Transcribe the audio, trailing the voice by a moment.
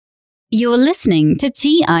You're listening to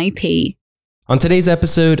TIP. On today's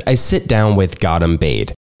episode, I sit down with Gautam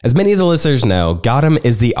Baid. As many of the listeners know, Gautam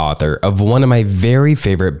is the author of one of my very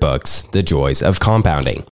favorite books, The Joys of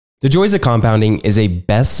Compounding. The Joys of Compounding is a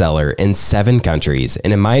bestseller in 7 countries,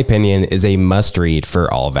 and in my opinion, is a must-read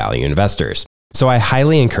for all value investors. So I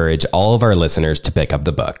highly encourage all of our listeners to pick up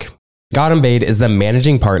the book. Gautam Baid is the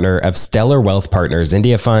managing partner of Stellar Wealth Partners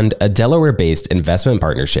India Fund, a Delaware-based investment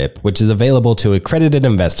partnership which is available to accredited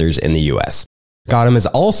investors in the U.S. Gautam is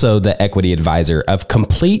also the equity advisor of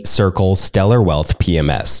Complete Circle Stellar Wealth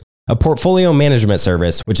PMS, a portfolio management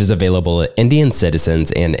service which is available to Indian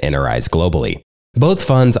citizens and NRIs globally. Both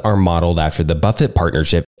funds are modeled after the Buffett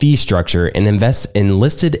Partnership fee structure and invest in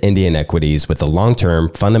listed Indian equities with a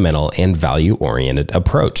long-term, fundamental, and value-oriented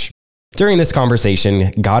approach. During this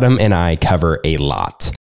conversation, Gautam and I cover a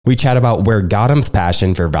lot. We chat about where Gautam's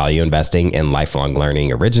passion for value investing and lifelong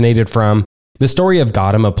learning originated from, the story of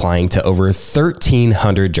Gautam applying to over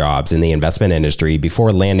 1,300 jobs in the investment industry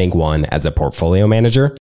before landing one as a portfolio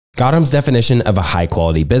manager, Gautam's definition of a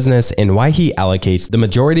high-quality business and why he allocates the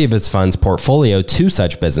majority of his fund's portfolio to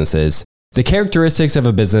such businesses, the characteristics of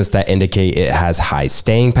a business that indicate it has high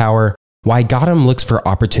staying power, why Gautam looks for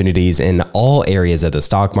opportunities in all areas of the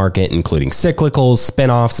stock market, including cyclicals,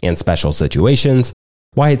 spin-offs, and special situations,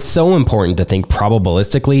 why it's so important to think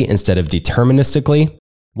probabilistically instead of deterministically,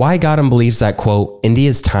 why Gautam believes that, quote,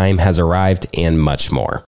 India's time has arrived, and much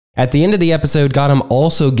more. At the end of the episode, Gautam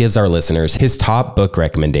also gives our listeners his top book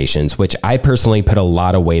recommendations, which I personally put a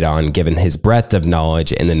lot of weight on given his breadth of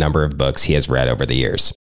knowledge and the number of books he has read over the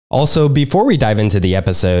years. Also, before we dive into the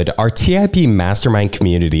episode, our TIP Mastermind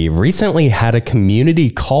community recently had a community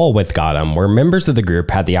call with Gautam where members of the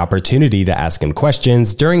group had the opportunity to ask him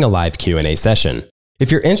questions during a live Q&A session.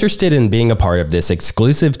 If you're interested in being a part of this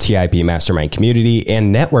exclusive TIP Mastermind community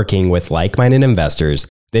and networking with like-minded investors,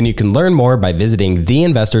 then you can learn more by visiting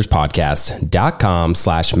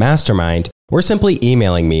theinvestorspodcast.com/mastermind or simply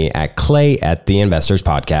emailing me at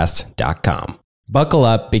clay@theinvestorspodcast.com. Buckle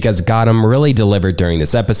up because Gautam really delivered during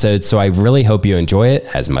this episode, so I really hope you enjoy it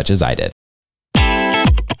as much as I did.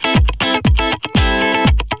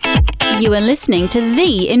 You are listening to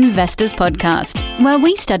The Investors Podcast, where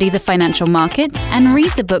we study the financial markets and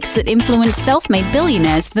read the books that influence self-made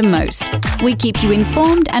billionaires the most. We keep you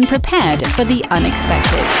informed and prepared for the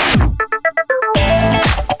unexpected.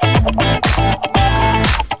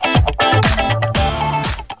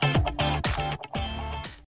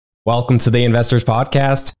 Welcome to the Investors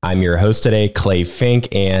Podcast. I'm your host today, Clay Fink,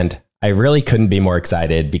 and I really couldn't be more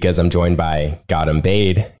excited because I'm joined by Gautam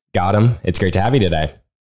Baid. Gautam, it's great to have you today.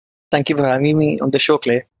 Thank you for having me on the show,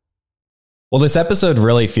 Clay. Well, this episode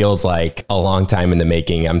really feels like a long time in the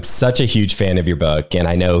making. I'm such a huge fan of your book, and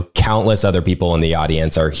I know countless other people in the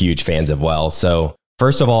audience are huge fans as well. So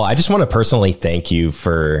first of all, I just want to personally thank you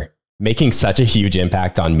for making such a huge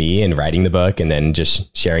impact on me in writing the book and then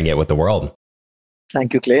just sharing it with the world.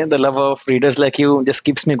 Thank you, Clay. The love of readers like you just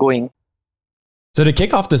keeps me going. So to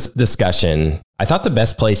kick off this discussion, I thought the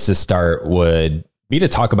best place to start would be to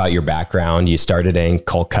talk about your background. You started in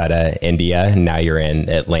Kolkata, India, and now you're in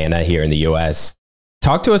Atlanta here in the US.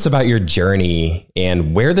 Talk to us about your journey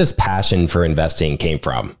and where this passion for investing came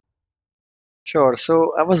from. Sure.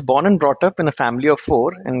 So I was born and brought up in a family of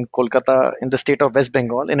 4 in Kolkata in the state of West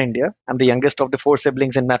Bengal in India. I'm the youngest of the 4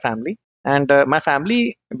 siblings in my family. And my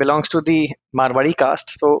family belongs to the Marwari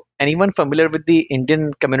caste. So anyone familiar with the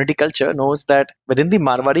Indian community culture knows that within the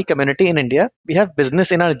Marwari community in India, we have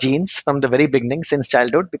business in our genes from the very beginning since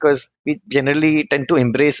childhood because we generally tend to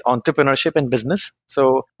embrace entrepreneurship and business.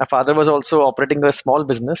 So my father was also operating a small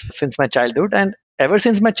business since my childhood. And ever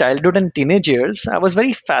since my childhood and teenage years, I was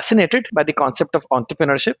very fascinated by the concept of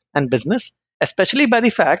entrepreneurship and business, especially by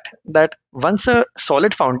the fact that once a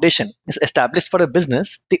solid foundation is established for a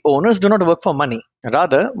business, the owners do not work for money.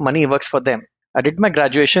 Rather, money works for them. I did my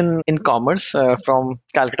graduation in commerce from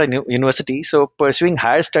Calcutta University. So pursuing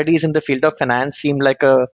higher studies in the field of finance seemed like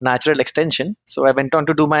a natural extension. So I went on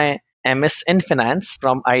to do my MS in finance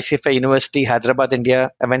from ICFI University, Hyderabad,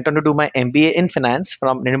 India. I went on to do my MBA in finance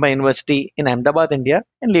from Nirma University in Ahmedabad, India.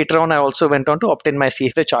 And later on, I also went on to obtain my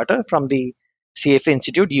CFA charter from the CFA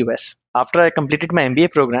Institute, US. After I completed my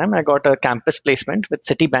MBA program, I got a campus placement with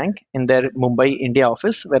Citibank in their Mumbai, India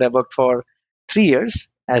office, where I worked for 3 years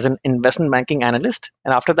as an investment banking analyst.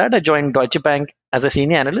 And after that, I joined Deutsche Bank as a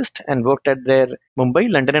senior analyst and worked at their Mumbai,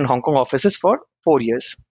 London, and Hong Kong offices for 4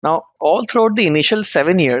 years. Now, all throughout the initial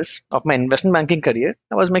 7 years of my investment banking career,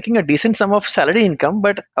 I was making a decent sum of salary income,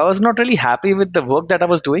 but I was not really happy with the work that I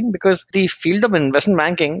was doing because the field of investment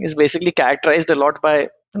banking is basically characterized a lot by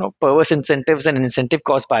perverse incentives and incentive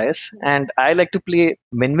cost bias. And I like to play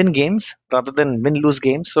win-win games rather than win-lose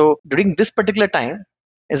games. So during this particular time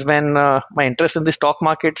is when my interest in the stock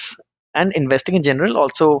markets and investing in general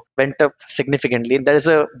also went up significantly. And there is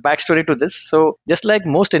a backstory to this. So just like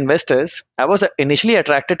most investors, I was initially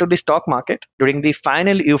attracted to the stock market during the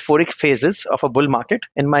final euphoric phases of a bull market.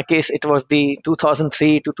 In my case, it was the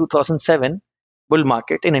 2003 to 2007 bull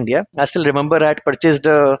market in India. I still remember I had purchased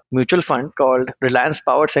a mutual fund called Reliance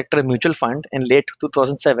Power Sector Mutual Fund in late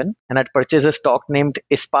 2007, and I'd purchased a stock named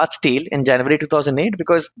Ispat Steel in January 2008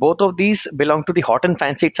 because both of these belong to the hot and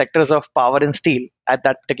fancied sectors of power and steel at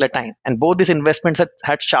that particular time. And both these investments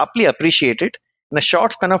had sharply appreciated in a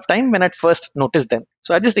short span of time when I'd first noticed them.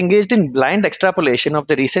 So I just engaged in blind extrapolation of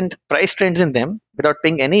the recent price trends in them without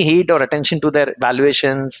paying any heed or attention to their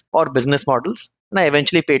valuations or business models. And I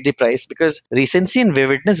eventually paid the price because recency and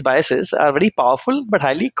vividness biases are very powerful but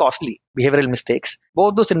highly costly behavioral mistakes.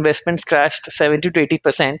 Both those investments crashed 70 to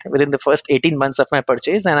 80% within the first 18 months of my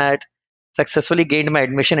purchase, and I had successfully gained my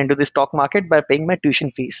admission into the stock market by paying my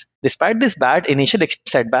tuition fees. Despite this bad initial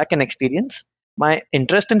setback and experience, my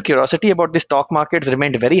interest and curiosity about the stock markets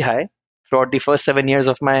remained very high throughout the first 7 years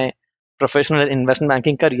of my professional investment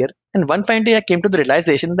banking career. And one fine day, I came to the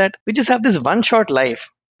realization that we just have this one short life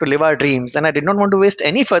to live our dreams, and I did not want to waste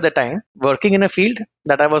any further time working in a field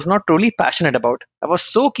that I was not truly passionate about. I was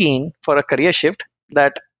so keen for a career shift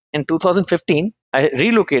that in 2015, I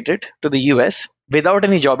relocated to the US without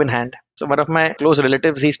any job in hand. So one of my close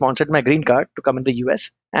relatives, he sponsored my green card to come in the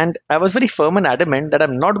US. And I was very firm and adamant that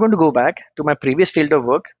I'm not going to go back to my previous field of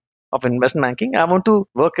work of investment banking. I want to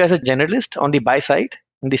work as a generalist on the buy side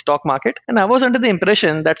in the stock market. And I was under the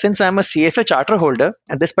impression that since I'm a CFA charter holder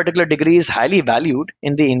and this particular degree is highly valued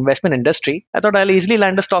in the investment industry, I thought I'll easily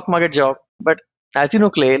land a stock market job. But as you know,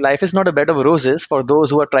 Clay, life is not a bed of roses for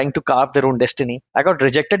those who are trying to carve their own destiny. I got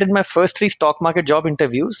rejected in my first three stock market job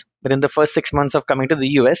interviews within the first 6 months of coming to the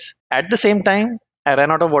US. At the same time, I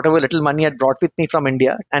ran out of whatever little money I'd brought with me from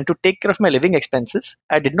India, and to take care of my living expenses,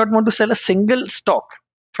 I did not want to sell a single stock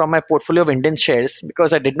from my portfolio of Indian shares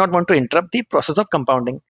because I did not want to interrupt the process of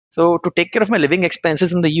compounding. So, to take care of my living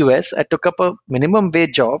expenses in the US, I took up a minimum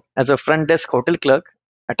wage job as a front desk hotel clerk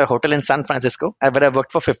at a hotel in San Francisco, where I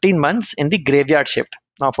worked for 15 months in the graveyard shift.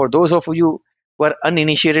 Now, for those of you who are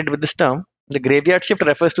uninitiated with this term, the graveyard shift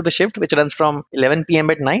refers to the shift which runs from 11 p.m.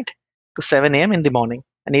 at night to 7 a.m. in the morning.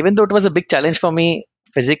 And even though it was a big challenge for me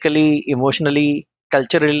physically, emotionally,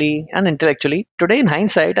 culturally, and intellectually, today in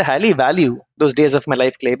hindsight, I highly value those days of my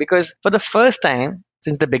life, Clay, because for the first time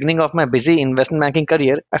since the beginning of my busy investment banking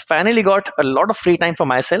career, I finally got a lot of free time for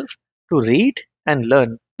myself to read and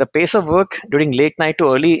learn. The pace of work during late night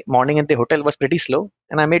to early morning at the hotel was pretty slow,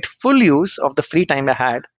 and I made full use of the free time I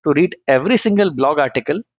had to read every single blog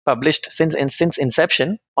article published since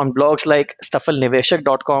inception on blogs like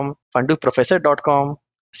stuffleniveshak.com, funduprofessor.com,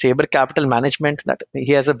 Saber Capital Management. That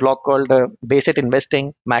he has a blog called Basic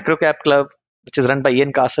Investing, Macrocap Club, which is run by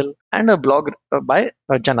Ian Castle, and a blog by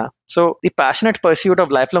Jana. So the passionate pursuit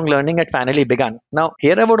of lifelong learning had finally begun. Now,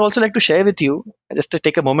 here I would also like to share with you, just to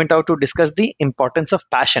take a moment out to discuss the importance of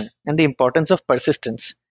passion and the importance of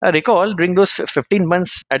persistence. I recall during those 15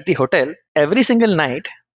 months at the hotel, every single night,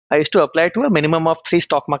 I used to apply to a minimum of 3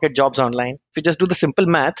 stock market jobs online. If you just do the simple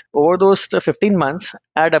math, over those 15 months,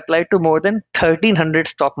 I had applied to more than 1,300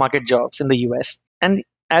 stock market jobs in the US. And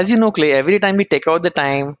as you know, Clay, every time we take out the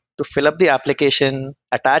time to fill up the application,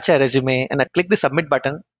 attach a resume, and click the submit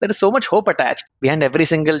button, there is so much hope attached behind every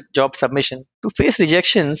single job submission. To face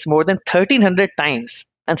rejections more than 1,300 times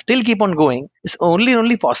and still keep on going is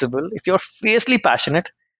only possible if you're fiercely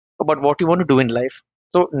passionate about what you want to do in life.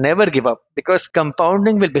 So never give up because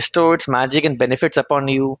compounding will bestow its magic and benefits upon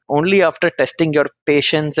you only after testing your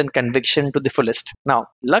patience and conviction to the fullest. Now,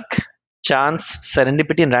 luck, chance,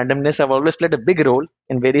 serendipity, and randomness have always played a big role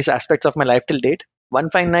in various aspects of my life till date. One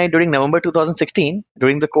fine night during November 2016,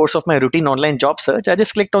 during the course of my routine online job search, I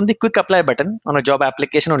just clicked on the quick apply button on a job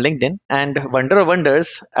application on LinkedIn, and wonder of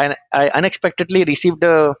wonders, I unexpectedly received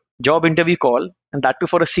a job interview call, and that too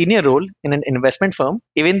for a senior role in an investment firm,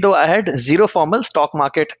 even though I had zero formal stock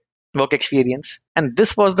market work experience. And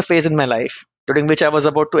this was the phase in my life during which I was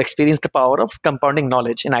about to experience the power of compounding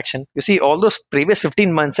knowledge in action. You see, all those previous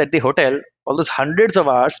 15 months at the hotel, all those hundreds of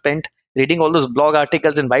hours spent reading all those blog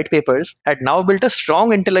articles and white papers had now built a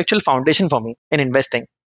strong intellectual foundation for me in investing.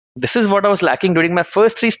 This is what I was lacking during my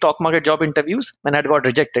first 3 stock market job interviews when I got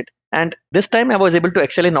rejected. And this time I was able to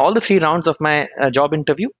excel in all the 3 rounds of my job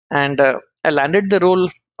interview. And I landed the role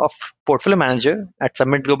of portfolio manager at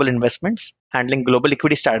Summit Global Investments, handling global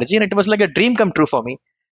equity strategy. And it was like a dream come true for me.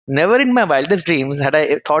 Never in my wildest dreams had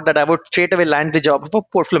I thought that I would straight away land the job of a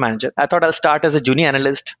portfolio manager. I thought I'll start as a junior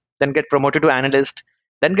analyst, then get promoted to analyst,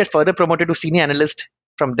 then get further promoted to senior analyst,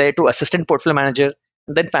 from there to assistant portfolio manager,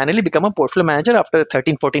 and then finally become a portfolio manager after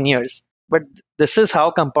 13, 14 years. But this is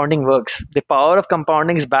how compounding works. The power of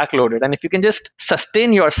compounding is backloaded. And if you can just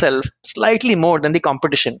sustain yourself slightly more than the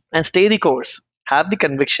competition and stay the course, have the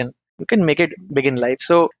conviction, you can make it big in life.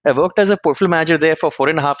 So I worked as a portfolio manager there for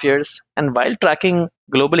 4.5 years. And while tracking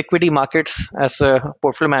global equity markets as a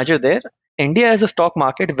portfolio manager there, India as a stock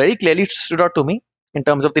market very clearly stood out to me in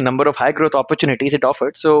terms of the number of high growth opportunities it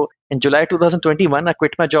offered. So in July 2021, I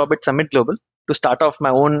quit my job at Summit Global to start off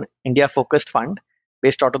my own India focused fund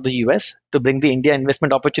based out of the US to bring the India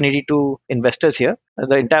investment opportunity to investors here.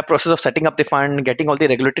 The entire process of setting up the fund, getting all the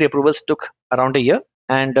regulatory approvals took around a year.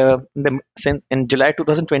 And since in July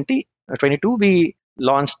 2022, we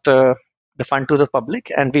launched the fund to the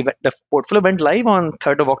public, and the portfolio went live on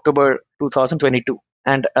 3rd of October 2022.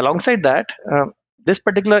 And alongside that, this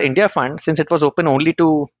particular India fund, since it was open only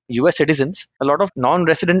to US citizens, a lot of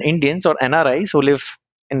non-resident Indians or NRIs who live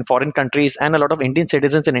in foreign countries and a lot of Indian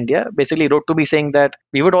citizens in India basically wrote to me saying that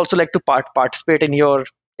we would also like to participate in your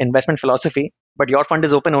investment philosophy, but your fund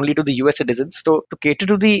is open only to the US citizens. So to cater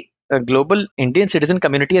to the global Indian citizen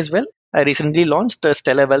community as well, I recently launched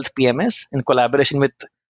Stellar Wealth PMS in collaboration with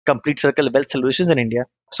Complete Circle Wealth Solutions in India.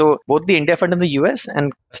 So both the India Fund in the US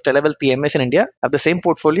and Stellar Wealth PMS in India have the same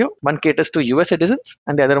portfolio. One caters to US citizens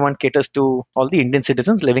and the other one caters to all the Indian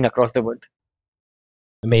citizens living across the world.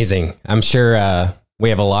 Amazing. I'm sure we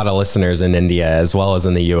have a lot of listeners in India as well as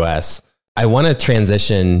in the US. I want to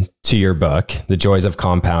transition to your book, The Joys of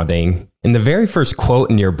Compounding. And the very first quote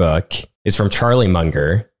in your book is from Charlie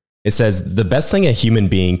Munger. It says, "The best thing a human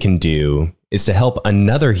being can do is to help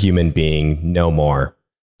another human being know more."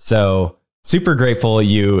 So super grateful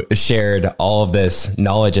you shared all of this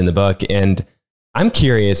knowledge in the book. And I'm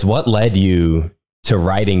curious, what led you to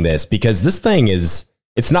writing this? Because this thing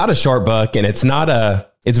it's not a short book, and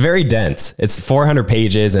it's very dense. It's 400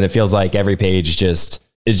 pages, and it feels like every page is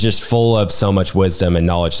just full of so much wisdom and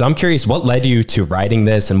knowledge. So I'm curious, what led you to writing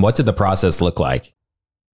this, and what did the process look like?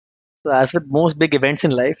 So as with most big events in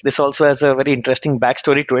life, this also has a very interesting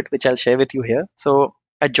backstory to it, which I'll share with you here. So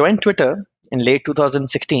I joined Twitter in late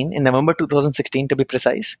 2016, in November 2016 to be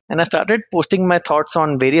precise. And I started posting my thoughts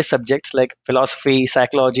on various subjects like philosophy,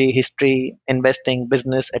 psychology, history, investing,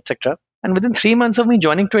 business, etc. And within 3 months of me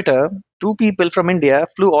joining Twitter, 2 people from India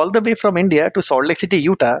flew all the way from India to Salt Lake City,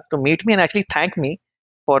 Utah to meet me and actually thank me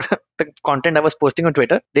for the content I was posting on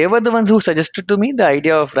Twitter. They were the ones who suggested to me the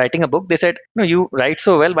idea of writing a book. They said, "No, you write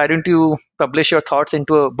so well. Why don't you publish your thoughts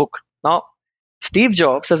into a book?" Now, Steve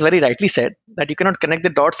Jobs has very rightly said that you cannot connect the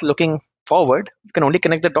dots looking forward. You can only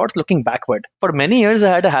connect the dots looking backward. For many years,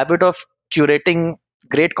 I had a habit of curating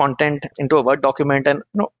great content into a Word document and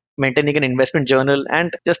maintaining an investment journal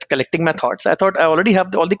and just collecting my thoughts. I thought I already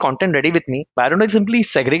have all the content ready with me. Why don't I simply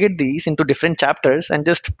segregate these into different chapters and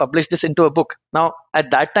just publish this into a book? Now,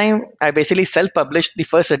 at that time, I basically self-published the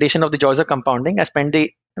first edition of The Joys of Compounding. I spent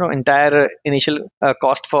the entire initial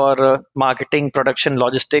cost for marketing, production,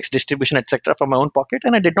 logistics, distribution, etc. from my own pocket,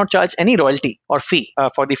 and I did not charge any royalty or fee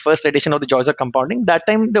for the first edition of The Joys of Compounding. That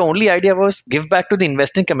time, the only idea was give back to the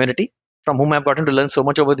investing community, from whom I've gotten to learn so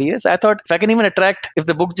much over the years. I thought if I can even if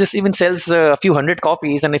the book just even sells a few hundred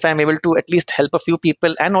copies, and if I'm able to at least help a few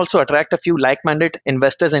people and also attract a few like-minded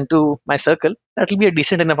investors into my circle, that will be a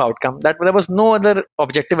decent enough outcome. There was no other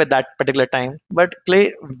objective at that particular time. But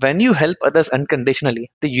Clay, when you help others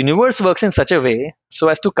unconditionally, the universe works in such a way so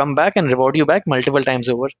as to come back and reward you back multiple times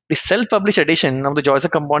over. The self-published edition of The Joys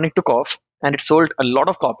of Compounding took off, and it sold a lot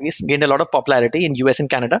of copies, gained a lot of popularity in US and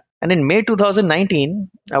Canada. And in May 2019,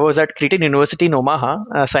 I was at Creighton University in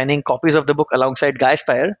Omaha signing copies of the book alongside Guy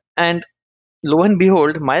Spire. And lo and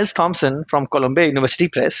behold, Miles Thompson from Columbia University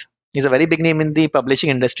Press, he's a very big name in the publishing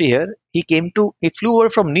industry here. He flew over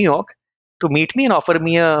from New York to meet me and offer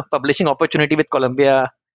me a publishing opportunity with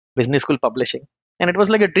Columbia Business School Publishing. And it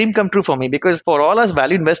was like a dream come true for me, because for all us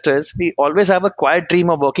value investors, we always have a quiet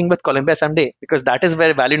dream of working with Columbia someday, because that is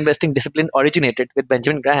where value investing discipline originated with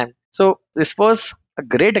Benjamin Graham. So this was a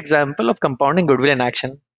great example of compounding goodwill in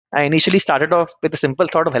action. I initially started off with a simple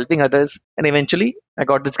thought of helping others, and eventually I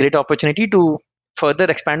got this great opportunity to further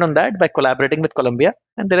expand on that by collaborating with Columbia.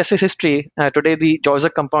 And the rest is history. Today, The Joys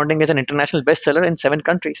of Compounding is an international bestseller in 7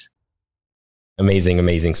 countries. Amazing,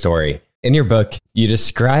 amazing story. In your book, you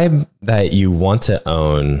describe that you want to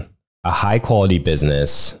own a high quality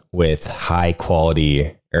business with high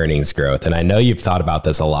quality earnings growth. And I know you've thought about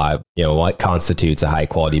this a lot, what constitutes a high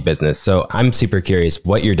quality business. So I'm super curious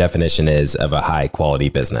what your definition is of a high quality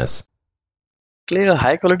business. Basically, a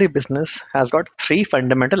high quality business has got three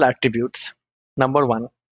fundamental attributes. Number one,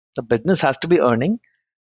 the business has to be earning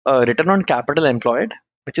a return on capital employed,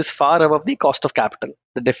 which is far above the cost of capital.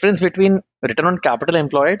 The difference between return on capital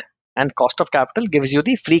employed and cost of capital gives you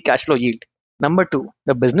the free cash flow yield. Number two,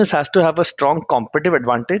 the business has to have a strong competitive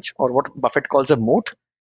advantage, or what Buffett calls a moat,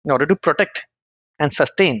 in order to protect and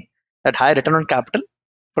sustain that high return on capital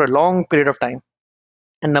for a long period of time.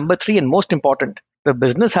 And number three, and most important, the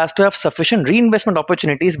business has to have sufficient reinvestment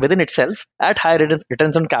opportunities within itself at high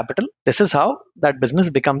returns on capital. This is how that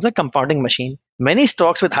business becomes a compounding machine. Many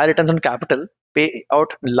stocks with high returns on capital pay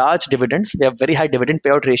out large dividends. They have very high dividend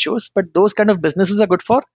payout ratios, but those kind of businesses are good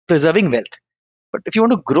for preserving wealth. But if you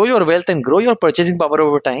want to grow your wealth and grow your purchasing power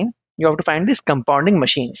over time, you have to find these compounding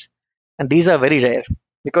machines. And these are very rare,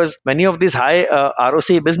 because many of these high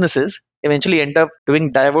ROC businesses eventually end up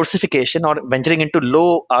doing diversification or venturing into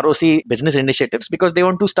low ROC business initiatives because they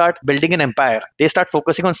want to start building an empire. They start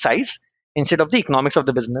focusing on size instead of the economics of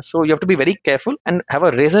the business. So you have to be very careful and have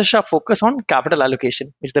a razor sharp focus on capital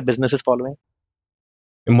allocation, which the business is following.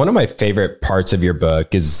 And one of my favorite parts of your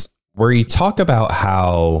book is where you talk about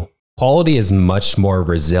how quality is much more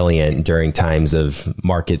resilient during times of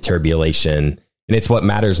market turbulation. And it's what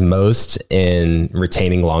matters most in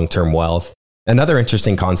retaining long-term wealth. Another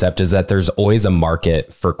interesting concept is that there's always a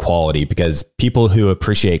market for quality because people who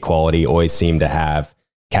appreciate quality always seem to have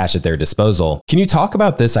cash at their disposal. Can you talk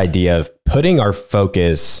about this idea of putting our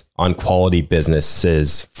focus on quality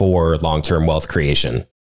businesses for long-term wealth creation?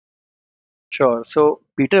 Sure. So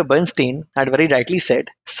Peter Bernstein had very rightly said,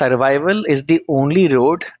 survival is the only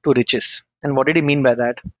road to riches. And what did he mean by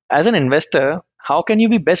that? As an investor, how can you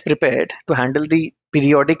be best prepared to handle the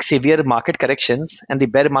periodic severe market corrections and the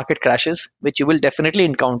bear market crashes, which you will definitely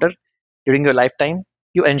encounter during your lifetime?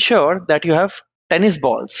 You ensure that you have tennis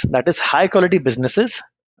balls, that is high quality businesses,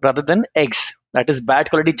 rather than eggs, that is bad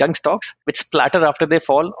quality junk stocks, which splatter after they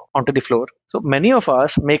fall onto the floor. So many of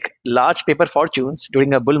us make large paper fortunes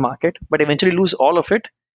during a bull market, but eventually lose all of it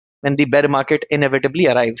when the bear market inevitably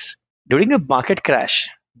arrives. During a market crash,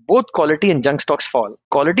 both quality and junk stocks fall.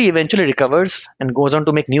 Quality eventually recovers and goes on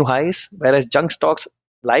to make new highs, whereas junk stocks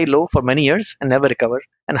lie low for many years and never recover.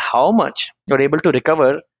 And how much you're able to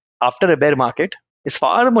recover after a bear market is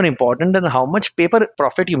far more important than how much paper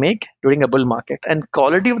profit you make during a bull market. And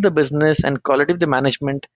quality of the business and quality of the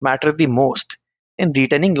management matter the most in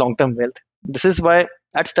retaining long-term wealth. This is why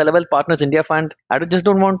at Stellar Wealth Partners India Fund, I just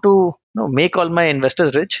don't want to make all my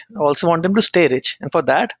investors rich. I also want them to stay rich. And for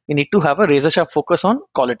that, we need to have a razor-sharp focus on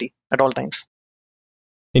quality at all times.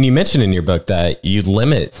 And you mentioned in your book that you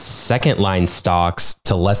limit second-line stocks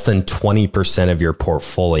to less than 20% of your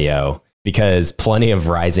portfolio because plenty of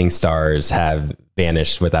rising stars have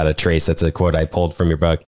vanished without a trace. That's a quote I pulled from your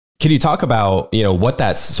book. Could you talk about, what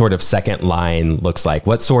that sort of second line looks like?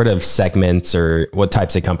 What sort of segments or what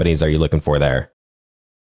types of companies are you looking for there?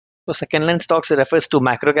 So second line stocks refers to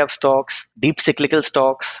macro cap stocks, deep cyclical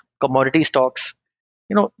stocks, commodity stocks.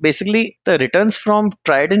 Basically the returns from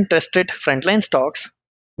tried and tested frontline stocks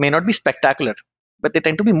may not be spectacular, but they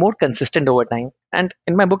tend to be more consistent over time. And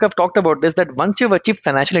in my book, I've talked about this, that once you've achieved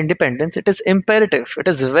financial independence, it is imperative, it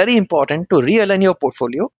is very important to realign your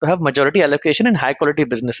portfolio to have majority allocation in high quality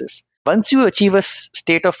businesses. Once you achieve a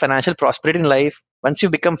state of financial prosperity in life, once you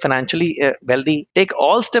become financially wealthy, take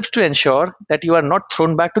all steps to ensure that you are not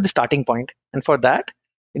thrown back to the starting point. And for that,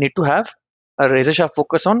 you need to have a razor sharp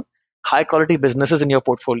focus on high quality businesses in your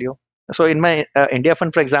portfolio. So in my India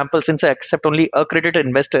fund, for example, since I accept only accredited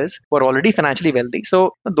investors who are already financially wealthy,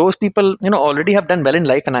 so those people, already have done well in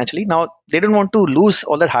life financially. Now they don't want to lose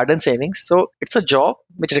all their hard-earned savings. So it's a job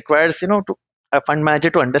which requires, a fund manager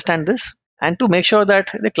to understand this and to make sure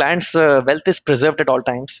that the client's wealth is preserved at all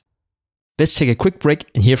times. Let's take a quick break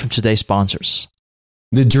and hear from today's sponsors.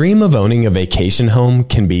 The dream of owning a vacation home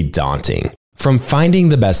can be daunting. From finding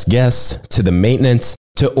the best guests to the maintenance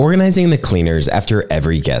to organizing the cleaners after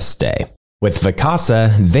every guest stay. With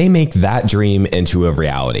Vacasa, they make that dream into a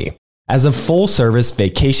reality. As a full-service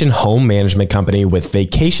vacation home management company with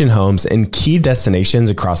vacation homes in key destinations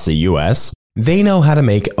across the U.S., they know how to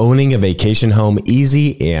make owning a vacation home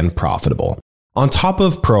easy and profitable. On top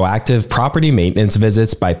of proactive property maintenance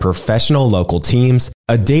visits by professional local teams,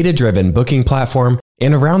 a data-driven booking platform,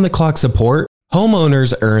 and around-the-clock support,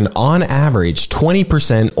 homeowners earn on average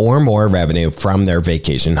 20% or more revenue from their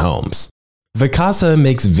vacation homes. Vacasa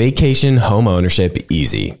makes vacation home ownership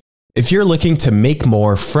easy. If you're looking to make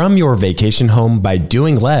more from your vacation home by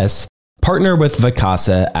doing less, partner with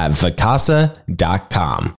Vacasa at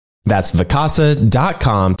vacasa.com. That's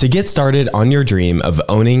vacasa.com to get started on your dream of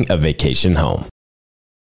owning a vacation home.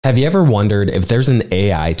 Have you ever wondered if there's an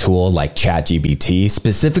AI tool like ChatGPT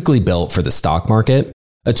specifically built for the stock market?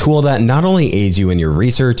 A tool that not only aids you in your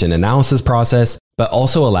research and analysis process, but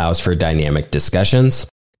also allows for dynamic discussions?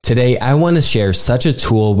 Today, I want to share such a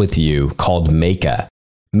tool with you called Meka.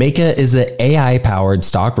 Meka is an AI-powered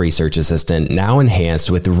stock research assistant now enhanced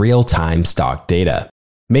with real-time stock data.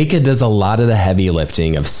 Meka does a lot of the heavy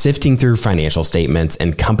lifting of sifting through financial statements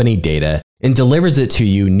and company data and delivers it to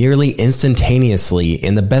you nearly instantaneously,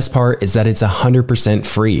 and the best part is that it's 100%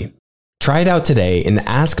 free. Try it out today and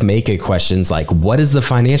ask Meka questions like, what is the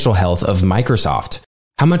financial health of Microsoft?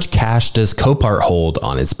 How much cash does Copart hold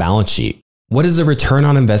on its balance sheet? What is the return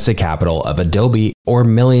on invested capital of Adobe, or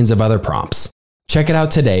millions of other prompts? Check it out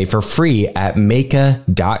today for free at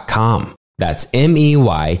Meka.com. That's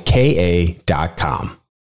MEYKA.com.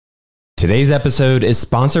 Today's episode is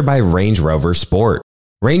sponsored by Range Rover Sport.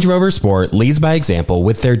 Range Rover Sport leads by example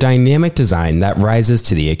with their dynamic design that rises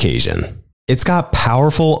to the occasion. It's got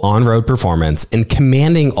powerful on-road performance and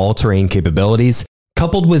commanding all-terrain capabilities,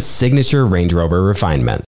 coupled with signature Range Rover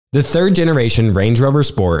refinement. The third generation Range Rover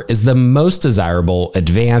Sport is the most desirable,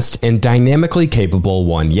 advanced, and dynamically capable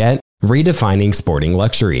one yet, redefining sporting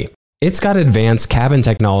luxury. It's got advanced cabin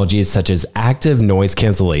technologies such as active noise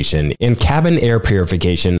cancellation and cabin air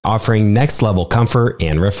purification, offering next-level comfort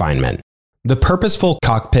and refinement. The purposeful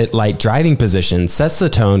cockpit-like driving position sets the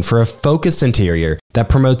tone for a focused interior that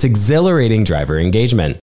promotes exhilarating driver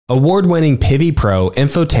engagement. Award-winning Pivi Pro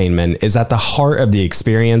infotainment is at the heart of the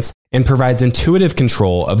experience and provides intuitive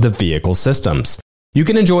control of the vehicle systems. You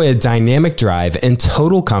can enjoy a dynamic drive and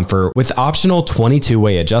total comfort with optional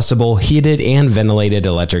 22-way adjustable, heated and ventilated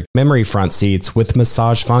electric memory front seats with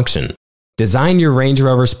massage function. Design your Range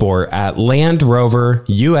Rover Sport at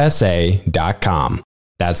LandRoverUSA.com.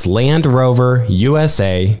 That's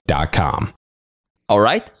LandRoverUSA.com. All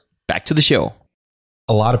right, back to the show.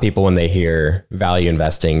 A lot of people, when they hear value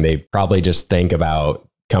investing, they probably just think about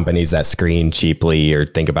companies that screen cheaply or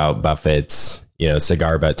think about Buffett's,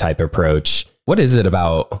 cigar butt type approach. What is it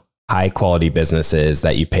about high quality businesses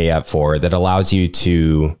that you pay up for that allows you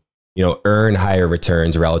to, earn higher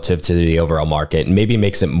returns relative to the overall market and maybe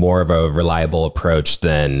makes it more of a reliable approach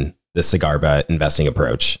than the cigar butt investing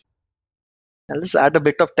approach? I'll just add a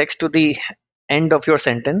bit of text to the end of your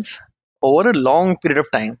sentence. Over a long period of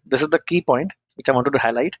time, this is the key point which I wanted to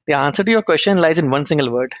highlight. The answer to your question lies in one single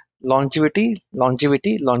word: longevity,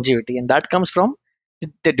 longevity, longevity. And that comes from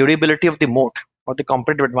the durability of the moat or the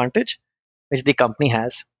competitive advantage which the company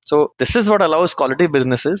has. So this is what allows quality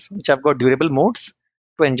businesses which have got durable moats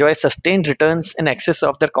to enjoy sustained returns in excess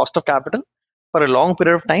of their cost of capital for a long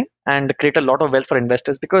period of time and create a lot of wealth for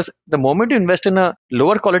investors. Because the moment you invest in a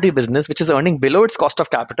lower quality business which is earning below its cost of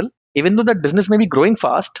capital, even though that business may be growing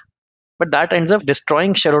fast, but that ends up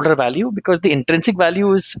destroying shareholder value because the intrinsic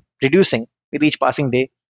value is reducing with each passing day.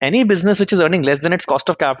 Any business which is earning less than its cost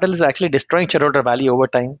of capital is actually destroying shareholder value over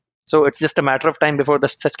time. So it's just a matter of time before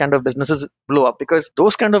such kind of businesses blow up, because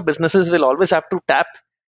those kind of businesses will always have to tap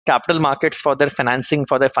capital markets for their financing,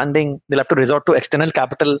 for their funding. They'll have to resort to external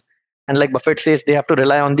capital. And like Buffett says, they have to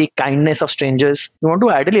rely on the kindness of strangers. You want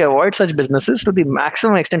to ideally avoid such businesses to the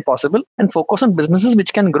maximum extent possible and focus on businesses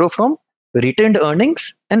which can grow from retained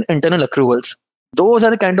earnings and internal accruals. Those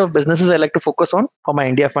are the kind of businesses I like to focus on for my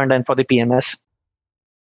India fund and for the PMS.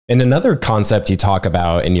 And another concept you talk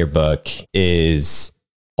about in your book is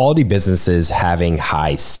quality businesses having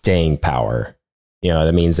high staying power.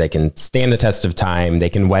 That means they can stand the test of time. They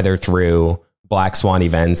can weather through black swan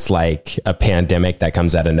events like a pandemic that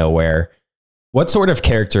comes out of nowhere. What sort of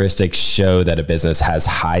characteristics show that a business has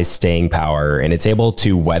high staying power and it's able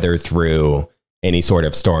to weather through any sort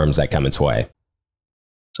of storms that come its way?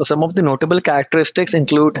 So some of the notable characteristics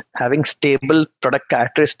include having stable product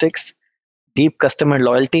characteristics, deep customer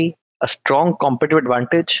loyalty, a strong competitive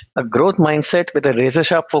advantage, a growth mindset with a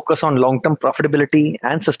razor-sharp focus on long-term profitability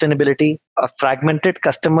and sustainability, a fragmented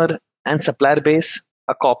customer and supplier base,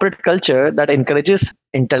 a corporate culture that encourages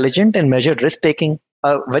intelligent and measured risk-taking,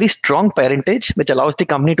 a very strong parentage which allows the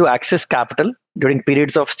company to access capital during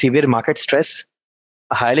periods of severe market stress,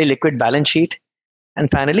 a highly liquid balance sheet, and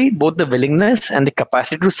finally, both the willingness and the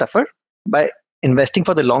capacity to suffer by investing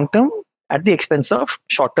for the long term at the expense of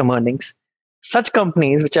short-term earnings. Such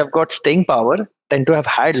companies which have got staying power tend to have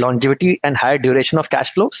higher longevity and higher duration of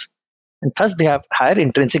cash flows, and thus they have higher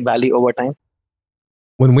intrinsic value over time.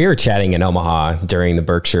 When we were chatting in Omaha during the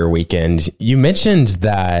Berkshire weekend, you mentioned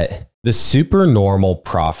that the supernormal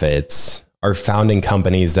profits are founding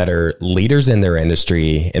companies that are leaders in their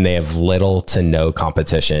industry and they have little to no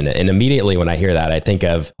competition. And immediately when I hear that, I think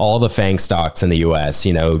of all the FANG stocks in the US.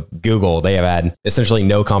 Google, they have had essentially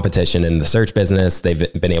no competition in the search business.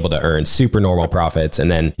 They've been able to earn super normal profits. And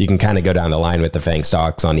then you can kind of go down the line with the FANG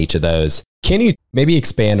stocks on each of those. Can you maybe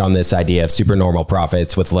expand on this idea of super normal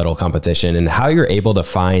profits with little competition and how you're able to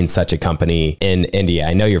find such a company in India?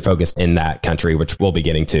 I know you're focused in that country, which we'll be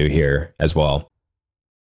getting to here as well.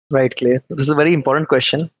 Right, Clay. This is a very important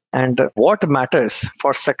question. And what matters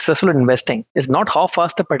for successful investing is not how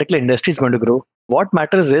fast a particular industry is going to grow. What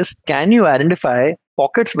matters is, can you identify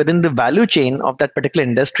pockets within the value chain of that particular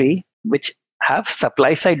industry which have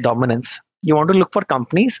supply side dominance? You want to look for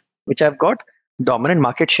companies which have got dominant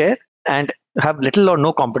market share and have little or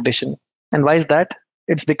no competition. And why is that?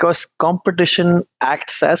 It's because competition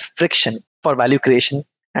acts as friction for value creation.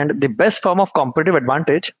 And the best form of competitive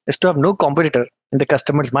advantage is to have no competitor in the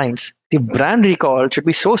customer's minds. The brand recall should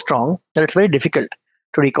be so strong that it's very difficult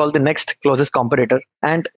to recall the next closest competitor.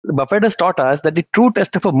 And Buffett has taught us that the true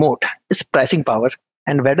test of a moat is pricing power.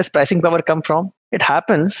 And where does pricing power come from? It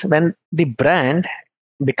happens when the brand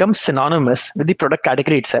becomes synonymous with the product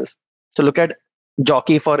category itself. So look at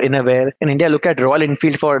Jockey for innerwear. In India, look at Royal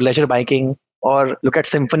Enfield for leisure biking, or look at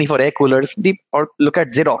Symphony for air coolers, or look at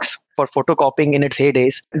Xerox for photocopying in its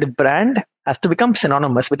heydays. The brand has to become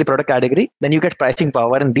synonymous with the product category. Then you get pricing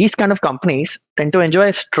power. And these kind of companies tend to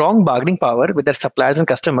enjoy strong bargaining power with their suppliers and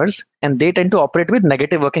customers. And they tend to operate with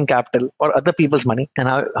negative working capital or other people's money. And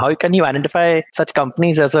how can you identify such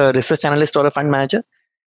companies as a research analyst or a fund manager?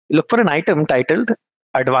 You look for an item titled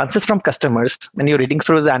advances from customers. When you're reading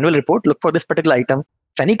through the annual report, look for this particular item.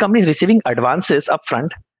 If any company is receiving advances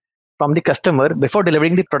upfront from the customer before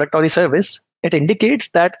delivering the product or the service, it indicates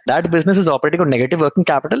that that business is operating on negative working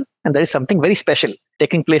capital and there is something very special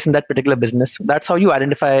taking place in that particular business. That's how you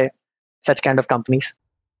identify such kind of companies.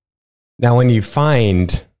 Now, when you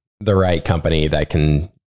find the right company that can,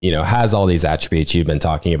 has all these attributes you've been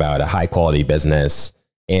talking about, a high quality business,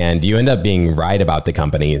 and you end up being right about the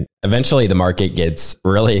company, eventually the market gets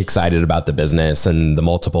really excited about the business and the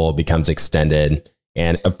multiple becomes extended.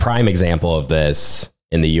 And a prime example of this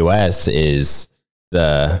in the US is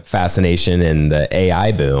the fascination in the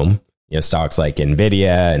AI boom. Stocks like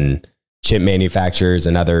NVIDIA and chip manufacturers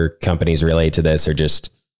and other companies related to this are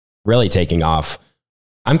just really taking off.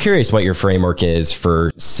 I'm curious what your framework is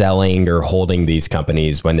for selling or holding these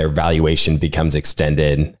companies when their valuation becomes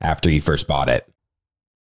extended after you first bought it.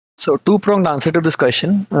 So two-pronged answer to this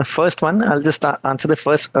question. First one, I'll just answer the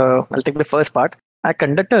first, I'll take the first part. I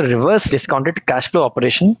conduct a reverse discounted cash flow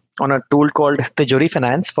operation on a tool called Tijori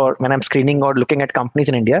Finance for when I'm screening or looking at companies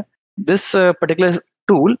in India. This particular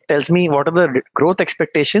tool tells me what are the growth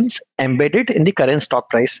expectations embedded in the current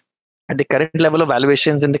stock price. At the current level of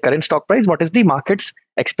valuations in the current stock price, what is the market's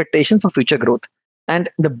expectation for future growth? And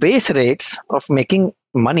the base rates of making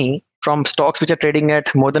money from stocks which are trading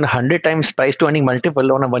at more than 100 times price to earning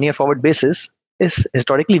multiple on a 1 year forward basis is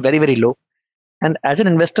historically very, very low. And as an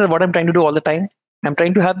investor, what I'm trying to do all the time, I'm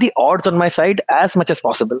trying to have the odds on my side as much as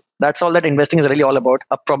possible. That's all that investing is really all about.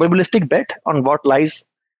 A probabilistic bet on what lies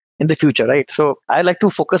in the future, right? So I like to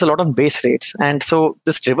focus a lot on base rates. And so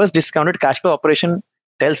this reverse discounted cash flow operation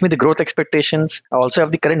tells me the growth expectations. I also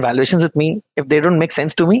have the current valuations with me. If they don't make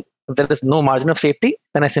sense to me, if there is no margin of safety,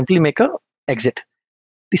 then I simply make a exit.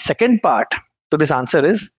 The second part to this answer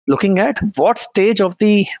is looking at what stage of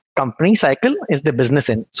the company cycle is the business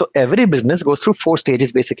in. So every business goes through 4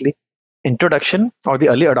 stages basically. Introduction or the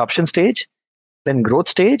early adoption stage, then growth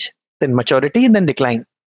stage, then maturity, and then decline.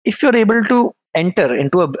 If you're able to enter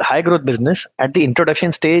into a high growth business at the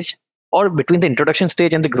introduction stage or between the introduction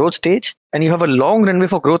stage and the growth stage, and you have a long runway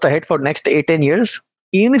for growth ahead for next 8-10 years,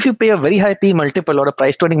 even if you pay a very high P multiple or a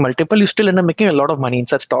price to earning multiple, you still end up making a lot of money in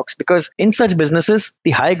such stocks, because in such businesses,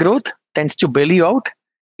 the high growth tends to bail you out,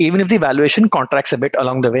 even if the valuation contracts a bit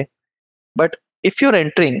along the way. But if you're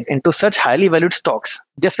entering into such highly valued stocks,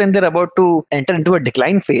 just when they're about to enter into a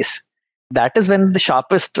decline phase, that is when the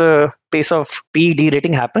sharpest pace of P/D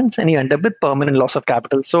rating happens and you end up with permanent loss of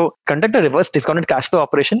capital. So conduct a reverse discounted cash flow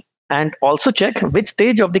operation and also check which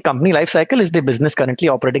stage of the company life cycle is the business currently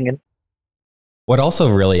operating in. What also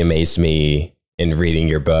really amazed me in reading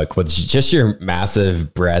your book was just your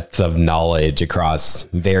massive breadth of knowledge across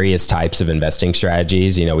various types of investing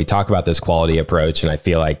strategies. We talk about this quality approach, and I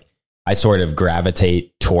feel like I sort of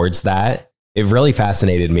gravitate towards that. It really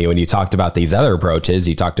fascinated me when you talked about these other approaches.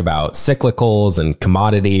 You talked about cyclicals and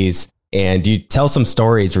commodities, and you tell some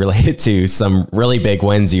stories related to some really big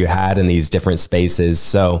wins you had in these different spaces.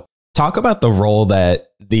 So talk about the role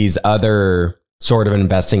that these other sort of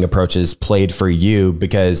investing approaches played for you,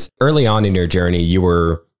 because early on in your journey, you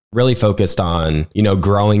were really focused on,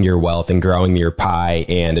 growing your wealth and growing your pie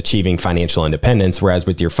and achieving financial independence. Whereas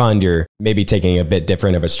with your fund, you're maybe taking a bit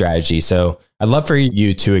different of a strategy. So I'd love for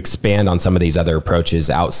you to expand on some of these other approaches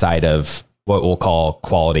outside of what we'll call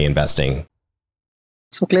quality investing.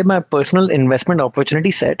 So Clay, my personal investment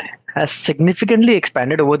opportunity set has significantly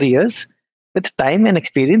expanded over the years with time and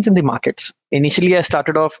experience in the markets. Initially, I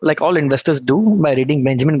started off like all investors do by reading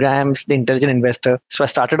Benjamin Graham's The Intelligent Investor. So I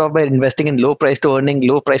started off by investing in low price to earning,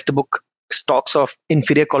 low price to book stocks of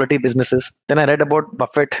inferior quality businesses. Then I read about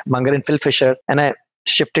Buffett, Munger and Phil Fisher, and I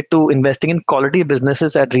shifted to investing in quality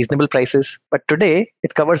businesses at reasonable prices. But today,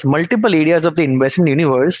 it covers multiple areas of the investment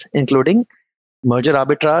universe, including merger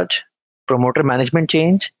arbitrage, promoter management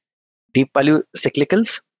change, deep value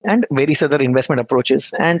cyclicals, and various other investment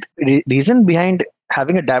approaches. And reason behind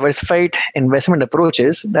having a diversified investment approach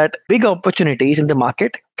is that big opportunities in the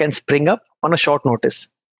market can spring up on a short notice.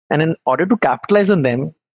 And in order to capitalize on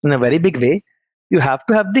them in a very big way, you have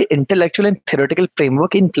to have the intellectual and theoretical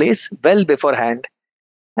framework in place well beforehand.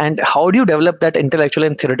 And how do you develop that intellectual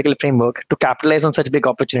and theoretical framework to capitalize on such big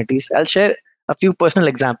opportunities? I'll share a few personal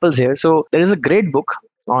examples here. So there is a great book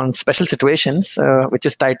on special situations, which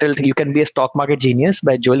is titled You Can Be a Stock Market Genius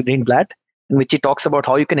by Joel Greenblatt, in which he talks about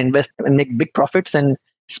how you can invest and make big profits in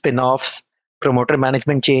spin-offs, promoter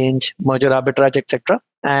management change, merger arbitrage, etc.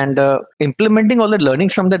 And implementing all the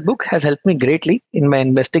learnings from that book has helped me greatly in my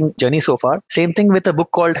investing journey so far. Same thing with a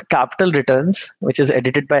book called Capital Returns, which is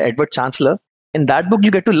edited by Edward Chancellor. In that book,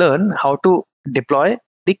 you get to learn how to deploy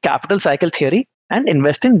the capital cycle theory and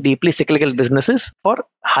invest in deeply cyclical businesses for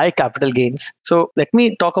high capital gains. So let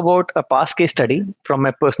me talk about a past case study from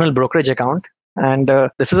my personal brokerage account. And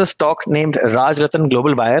this is a stock named Rajratan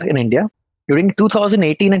Global Wire in India. During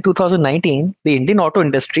 2018 and 2019, the Indian auto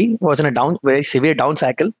industry was in a very severe down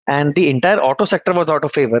cycle, and the entire auto sector was out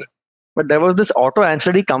of favor. But there was this auto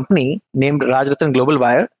ancillary company named Rajratan Global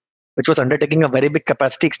Wire, which was undertaking a very big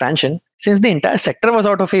capacity expansion. Since the entire sector was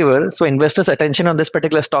out of favor, so investors' attention on this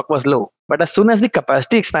particular stock was low. But as soon as the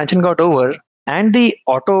capacity expansion got over and the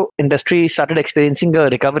auto industry started experiencing a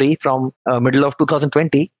recovery from middle of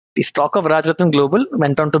 2020, the stock of Rajratan Global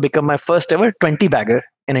went on to become my first ever 20 bagger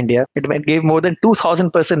in India. It gave more than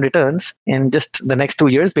 2,000% returns in just the next 2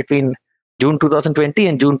 years between June 2020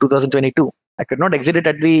 and June 2022. I could not exit it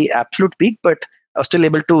at the absolute peak, but I was still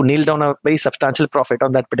able to nail down a very substantial profit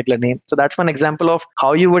on that particular name. So that's one example of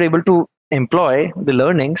how you were able to employ the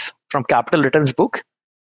learnings from Capital Returns book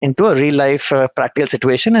into a real life practical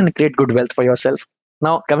situation and create good wealth for yourself.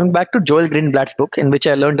 Now, coming back to Joel Greenblatt's book, in which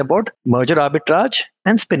I learned about merger arbitrage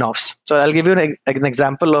and spin-offs. So I'll give you an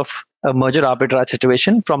example of a merger arbitrage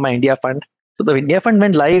situation from my India fund. So the India fund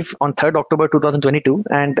went live on 3rd October 2022,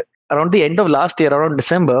 and around the end of last year, around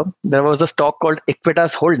December, there was a stock called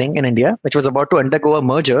Equitas Holding in India, which was about to undergo a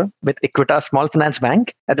merger with Equitas Small Finance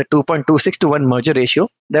Bank at a 2.26 to 1 merger ratio.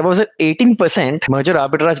 There was an 18% merger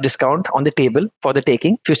arbitrage discount on the table for the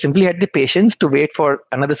taking if you simply had the patience to wait for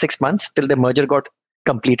another 6 months till the merger got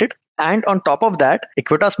completed. And on top of that,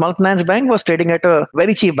 Equitas Small Finance Bank was trading at a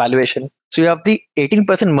very cheap valuation. So you have the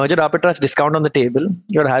 18% merger arbitrage discount on the table.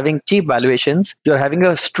 You're having cheap valuations. You're having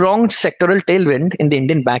a strong sectoral tailwind in the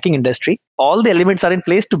Indian banking industry. All the elements are in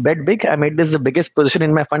place to bet big. I made this the biggest position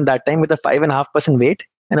in my fund that time with a 5.5% weight.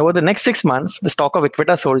 And over the next 6 months, the stock of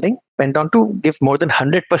Equitas Holding went on to give more than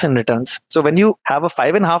 100% returns. So when you have a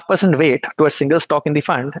 5.5% weight to a single stock in the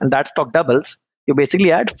fund and that stock doubles, you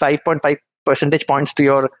basically add 5.5 percentage points to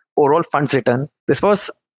your overall funds return. This was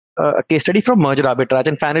a case study from merger arbitrage.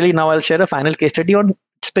 And finally, now I'll share a final case study on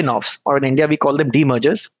spin-offs, or in India, we call them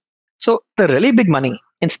demergers. So the really big money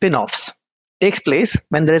in spin-offs takes place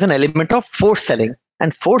when there is an element of forced selling.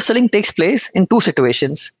 And forced selling takes place in two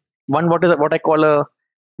situations. One, what I call a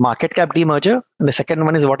market cap demerger, and the second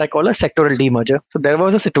one is what I call a sectoral demerger. So there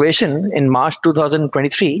was a situation in March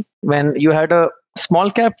 2023 when you had a small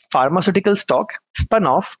cap pharmaceutical stock spun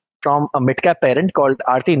off from a mid-cap parent called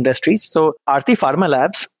Aarti Industries. So Aarti Pharma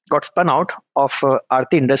Labs got spun out of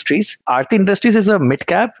Aarti Industries. Aarti Industries is a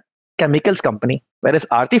mid-cap chemicals company, whereas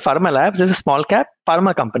Aarti Pharma Labs is a small-cap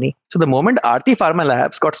pharma company. So the moment Aarti Pharma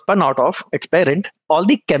Labs got spun out of its parent, all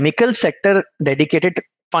the chemical sector dedicated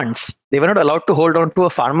funds, they were not allowed to hold on to a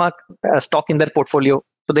pharma stock in their portfolio.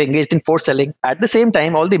 So they engaged in forced selling. At the same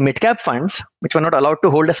time, all the mid-cap funds, which were not allowed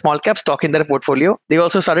to hold a small-cap stock in their portfolio, they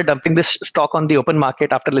also started dumping this stock on the open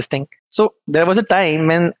market after listing. So there was a time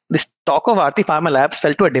when the stock of Aarti Pharma Labs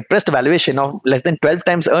fell to a depressed valuation of less than 12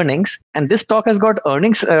 times earnings. And this stock has got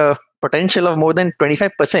earnings potential of more than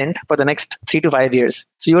 25% for the next 3 to 5 years.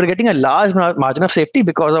 So you are getting a large margin of safety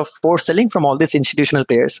because of forced selling from all these institutional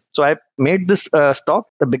players. So I made this stock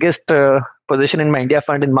the biggest position in my India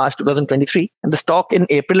fund in March 2023, and the stock in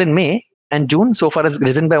April and May and June so far has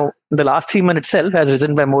risen by, the last 3 months itself has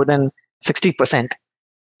risen by more than 60%.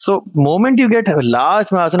 So moment you get a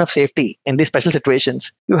large margin of safety in these special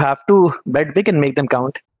situations, you have to bet big and make them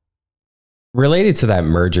count. Related to that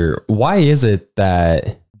merger, why is it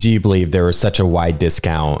that, do you believe there was such a wide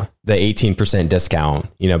discount, the 18% discount,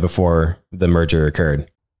 before the merger occurred?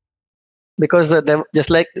 Because just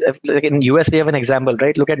like in US, we have an example,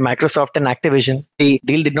 right? Look at Microsoft and Activision. The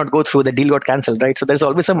deal did not go through, the deal got cancelled, right? So there's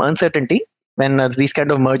always some uncertainty when these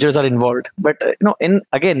kind of mergers are involved. But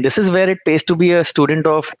again, this is where it pays to be a student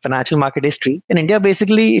of financial market history. In India,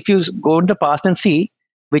 basically, if you go in the past and see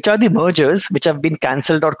which are the mergers which have been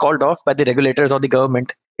cancelled or called off by the regulators or the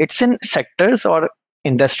government, it's in sectors or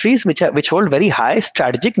industries which hold very high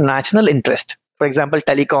strategic national interest. For example,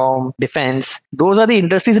 telecom, defense, those are the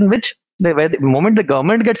industries in which where the moment the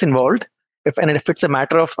government gets involved, if it's a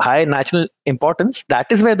matter of high national importance,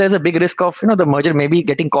 that is where there's a big risk of the merger maybe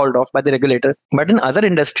getting called off by the regulator. But in other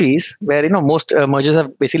industries where most mergers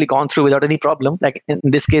have basically gone through without any problem, like in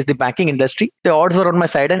this case the banking industry, the odds were on my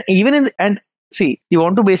side. And even see, you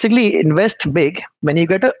want to basically invest big when you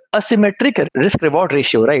get a asymmetric risk reward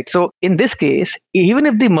ratio, right? So in this case, even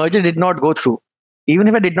if the merger did not go through, even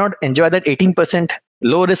if I did not enjoy that 18%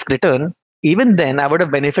 low risk return, even then I would have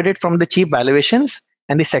benefited from the cheap valuations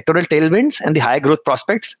and the sectoral tailwinds and the high growth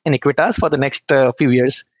prospects in Equitas for the next few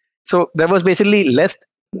years. So there was basically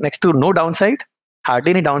next to no downside, hardly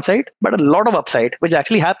any downside, but a lot of upside, which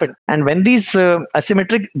actually happened. And when these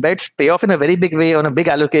asymmetric bets pay off in a very big way on a big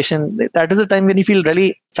allocation, that is the time when you feel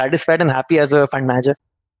really satisfied and happy as a fund manager.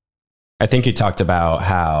 I think you talked about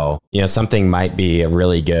how, something might be a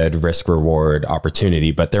really good risk reward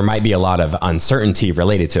opportunity, but there might be a lot of uncertainty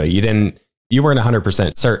related to it. You weren't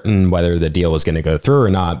 100% certain whether the deal was going to go through or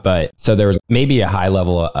not. But so there was maybe a high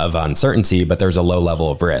level of uncertainty, but there's a low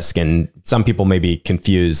level of risk. And some people maybe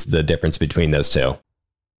confuse the difference between those two.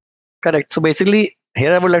 Correct. So basically,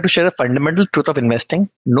 here I would like to share a fundamental truth of investing.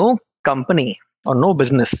 No company or no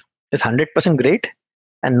business is 100% great,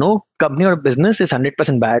 and no company or business is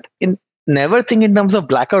 100% bad. Never think in terms of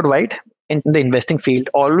black or white in the investing field.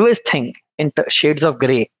 Always think in shades of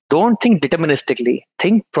gray. Don't think deterministically.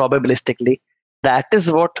 Think probabilistically. That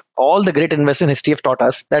is what all the great investors in history have taught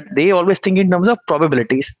us, that they always think in terms of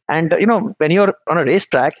probabilities. And when you're on a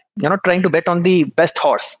racetrack, you're not trying to bet on the best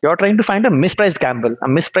horse. You're trying to find a mispriced gamble, a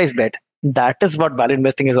mispriced bet. That is what value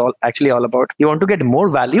investing is actually all about. You want to get more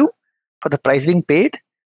value for the price being paid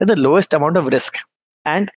with the lowest amount of risk.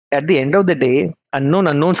 And at the end of the day,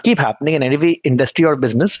 unknowns keep happening in any industry or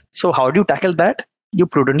business. So how do you tackle that? You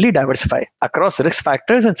prudently diversify across risk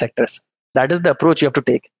factors and sectors. That is the approach you have to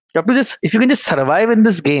take. You have to if you can just survive in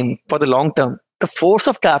this game for the long term, the force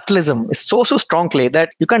of capitalism is so strong, Clay,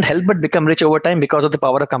 that you can't help but become rich over time because of the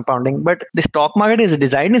power of compounding. But the stock market is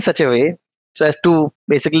designed in such a way so as to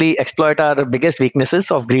basically exploit our biggest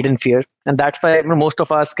weaknesses of greed and fear. And that's why most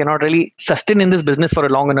of us cannot really sustain in this business for a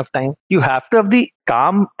long enough time. You have to have the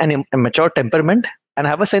calm and mature temperament and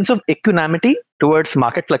have a sense of equanimity towards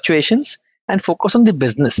market fluctuations and focus on the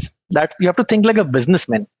business. That you have to think like a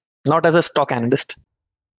businessman, not as a stock analyst.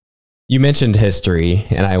 You mentioned history,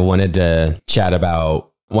 and I wanted to chat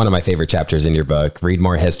about one of my favorite chapters in your book, Read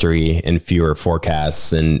More History and Fewer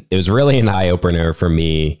Forecasts. And it was really an eye-opener for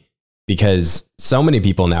me because so many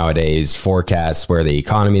people nowadays forecast where the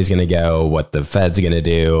economy is going to go, what the Fed's going to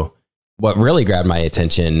do. What really grabbed my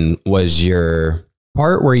attention was your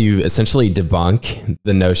part where you essentially debunk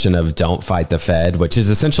the notion of don't fight the Fed, which is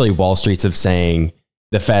essentially Wall Street's of saying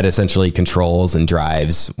the Fed essentially controls and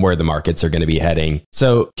drives where the markets are going to be heading.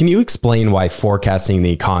 So can you explain why forecasting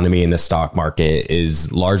the economy and the stock market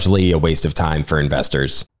is largely a waste of time for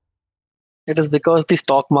investors? It is because the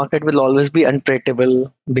stock market will always be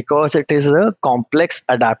unpredictable, because it is a complex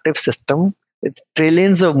adaptive system with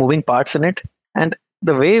trillions of moving parts in it. And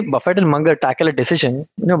the way Buffett and Munger tackle a decision,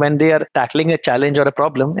 when they are tackling a challenge or a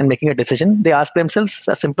problem and making a decision, they ask themselves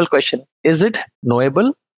a simple question: is it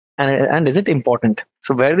knowable and is it important?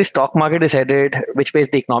 So where the stock market is headed, which way is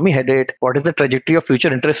the economy headed, what is the trajectory of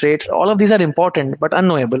future interest rates, all of these are important but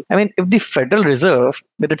unknowable. I mean, if the Federal Reserve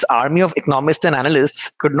with its army of economists and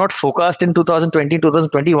analysts could not forecast in 2020,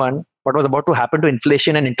 2021 what was about to happen to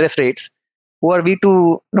inflation and interest rates, who are we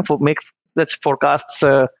to make such forecasts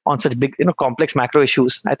on such big, complex macro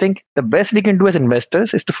issues? I think the best we can do as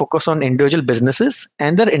investors is to focus on individual businesses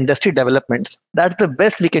and their industry developments. That's the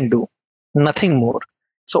best we can do, nothing more.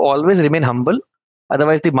 So always remain humble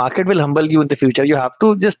Otherwise, the market will humble you in the future. You have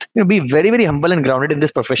to just be very, very humble and grounded in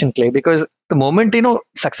this profession, Clay, because the moment,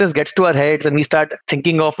 success gets to our heads and we start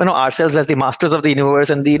thinking of, ourselves as the masters of the universe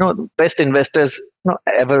and the, best investors,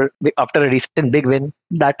 ever after a recent big win,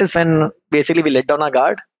 that is when basically we let down our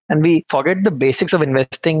guard and we forget the basics of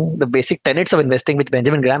investing, the basic tenets of investing, which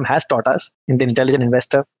Benjamin Graham has taught us in The Intelligent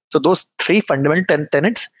Investor. So those three fundamental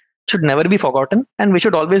tenets should never be forgotten, and we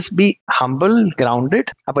should always be humble, grounded,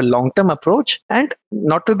 have a long-term approach, and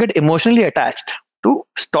not to get emotionally attached to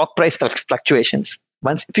stock price fluctuations.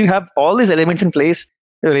 If you have all these elements in place,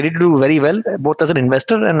 you're ready to do very well, both as an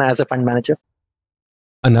investor and as a fund manager.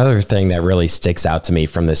 Another thing that really sticks out to me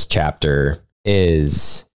from this chapter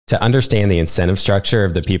is to understand the incentive structure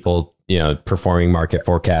of the people, performing market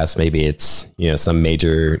forecasts. Maybe it's, some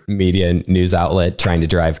major media news outlet trying to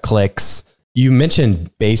drive clicks. You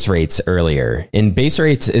mentioned base rates earlier. In base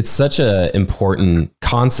rates, it's such an important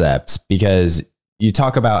concept because you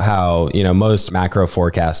talk about how, most macro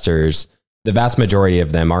forecasters, the vast majority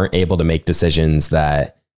of them aren't able to make decisions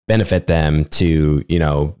that benefit them to,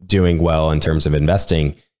 doing well in terms of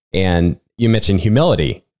investing. And you mentioned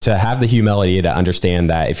humility. To have the humility to understand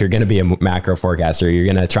that if you're going to be a macro forecaster, you're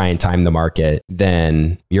going to try and time the market,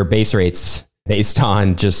 then your base rates, based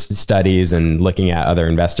on just studies and looking at other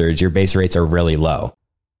investors, your base rates are really low.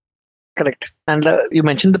 Correct. And you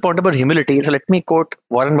mentioned the point about humility. So let me quote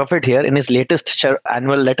Warren Buffett here in his latest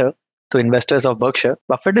annual letter to investors of Berkshire.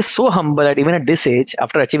 Buffett is so humble that even at this age,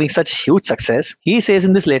 after achieving such huge success, he says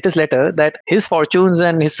in this latest letter that his fortunes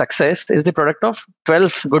and his success is the product of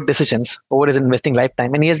 12 good decisions over his investing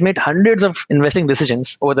lifetime. And he has made hundreds of investing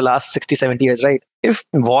decisions over the last 60, 70 years, right? If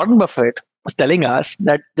Warren Buffett was telling us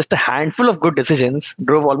that just a handful of good decisions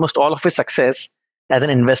drove almost all of his success as an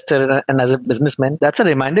investor and as a businessman, that's a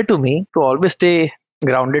reminder to me to always stay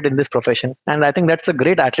grounded in this profession. And I think that's a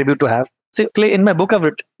great attribute to have. So, Clay, in my book,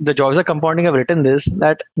 The Joys of Compounding, I've written this,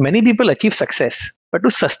 that many people achieve success, but to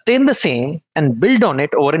sustain the same and build on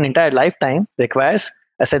it over an entire lifetime requires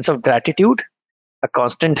a sense of gratitude, a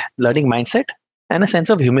constant learning mindset, and a sense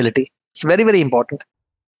of humility. It's very, very important.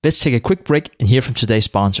 Let's take a quick break and hear from today's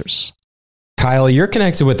sponsors. Kyle, you're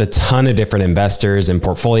connected with a ton of different investors and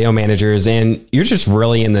portfolio managers, and you're just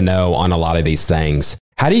really in the know on a lot of these things.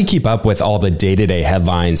 How do you keep up with all the day-to-day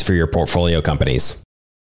headlines for your portfolio companies?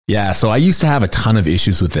 Yeah, so I used to have a ton of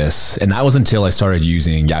issues with this, and that was until I started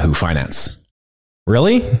using Yahoo Finance.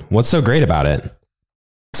 Really? What's so great about it?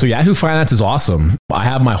 So Yahoo Finance is awesome. I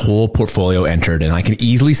have my whole portfolio entered and I can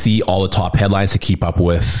easily see all the top headlines to keep up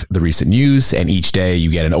with the recent news. And each day you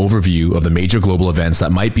get an overview of the major global events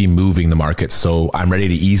that might be moving the market. So I'm ready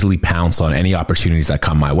to easily pounce on any opportunities that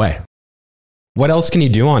come my way. What else can you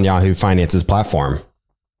do on Yahoo Finance's platform?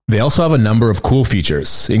 They also have a number of cool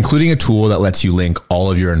features, including a tool that lets you link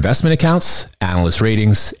all of your investment accounts, analyst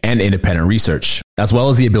ratings, and independent research, as well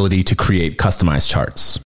as the ability to create customized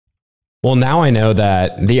charts. Well, now I know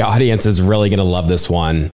that the audience is really going to love this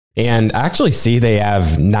one. And I actually see they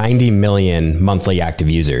have 90 million monthly active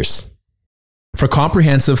users. For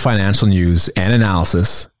comprehensive financial news and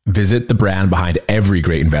analysis, visit the brand behind every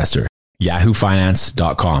great investor,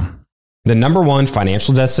 yahoofinance.com. The number one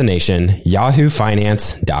financial destination,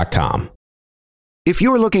 yahoofinance.com. If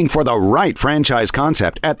you're looking for the right franchise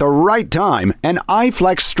concept at the right time, an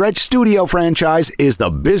iFlex Stretch Studio franchise is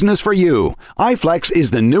the business for you. iFlex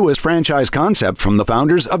is the newest franchise concept from the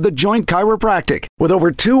founders of The Joint Chiropractic. With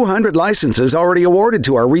over 200 licenses already awarded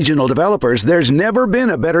to our regional developers, there's never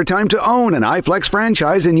been a better time to own an iFlex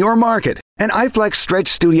franchise in your market. An iFlex Stretch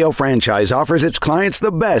Studio franchise offers its clients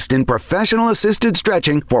the best in professional assisted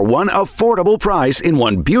stretching for one affordable price in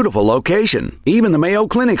one beautiful location. Even the Mayo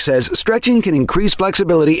Clinic says stretching can increase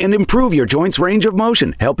flexibility and improve your joints' range of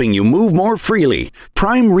motion, helping you move more freely.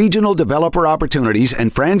 Prime regional developer opportunities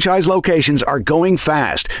and franchise locations are going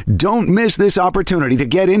fast. Don't miss this opportunity to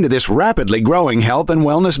get into this rapidly growing health and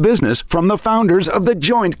wellness business from the founders of The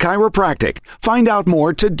Joint Chiropractic. Find out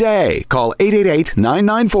more today. Call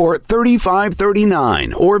 888-994-3539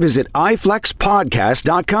 or visit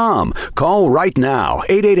iflexpodcast.com. Call right now,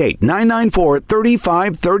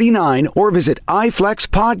 888-994-3539 or visit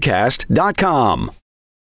iflexpodcast.com.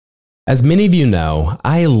 As many of you know,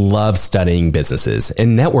 I love studying businesses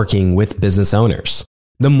and networking with business owners.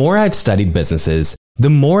 The more I've studied businesses, the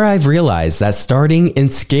more I've realized that starting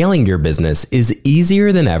and scaling your business is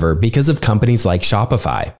easier than ever because of companies like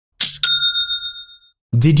Shopify.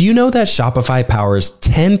 Did you know that Shopify powers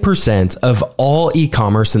 10% of all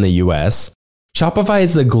e-commerce in the US? Shopify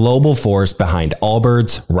is the global force behind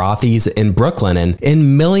Allbirds, Rothy's, and Brooklinen,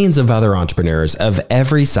 and millions of other entrepreneurs of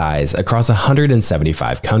every size across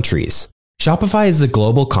 175 countries. Shopify is the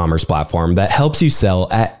global commerce platform that helps you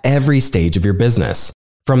sell at every stage of your business,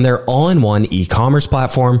 from their all-in-one e-commerce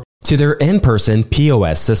platform to their in-person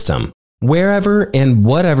POS system. Wherever and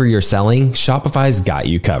whatever you're selling, Shopify's got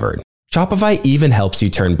you covered. Shopify even helps you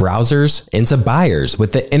turn browsers into buyers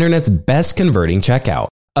with the internet's best converting checkout,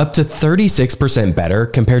 up to 36% better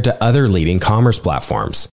compared to other leading commerce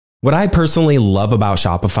platforms. What I personally love about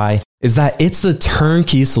Shopify is that it's the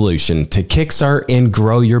turnkey solution to kickstart and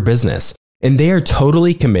grow your business, and they are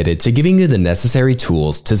totally committed to giving you the necessary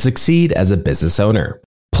tools to succeed as a business owner.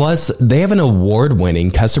 Plus, they have an award-winning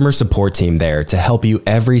customer support team there to help you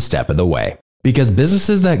every step of the way. Because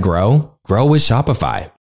businesses that grow with Shopify.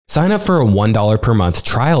 Sign up for a $1 per month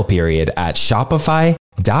trial period at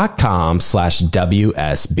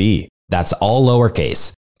shopify.com/WSB. That's all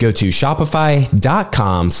lowercase. Go to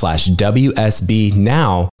shopify.com/WSB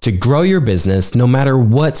now to grow your business no matter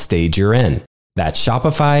what stage you're in. That's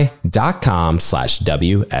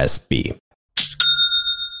shopify.com/WSB.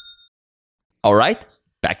 All right,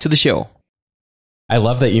 back to the show. I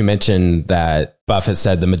love that you mentioned that Buffett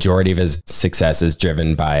said the majority of his success is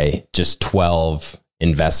driven by just 12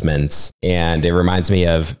 investments. And it reminds me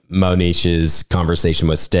of Monish's conversation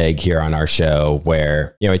with Stig here on our show,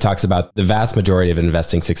 where, he talks about the vast majority of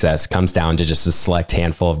investing success comes down to just a select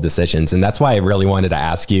handful of decisions. And that's why I really wanted to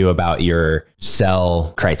ask you about your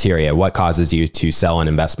sell criteria. What causes you to sell an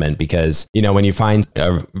investment? Because, when you find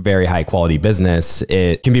a very high quality business,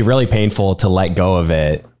 it can be really painful to let go of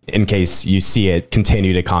it in case you see it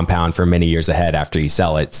continue to compound for many years ahead after you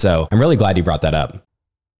sell it. So I'm really glad you brought that up.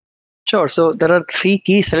 Sure. So there are three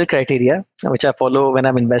key sell criteria which I follow when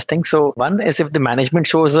I'm investing. So one is if the management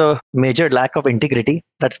shows a major lack of integrity.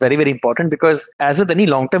 That's very, very important, because as with any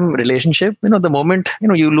long-term relationship, the moment,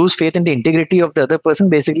 you lose faith in the integrity of the other person,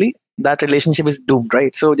 basically that relationship is doomed,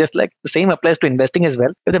 right? So just like the same applies to investing as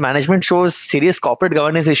well. If the management shows serious corporate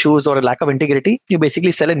governance issues or a lack of integrity, you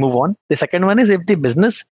basically sell and move on. The second one is if the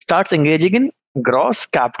business starts engaging in gross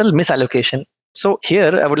capital misallocation. So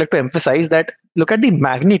here I would like to emphasize that look at the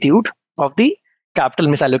magnitude of the capital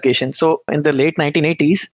misallocation. So in the late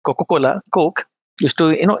 1980s, Coke used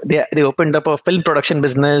to, they opened up a film production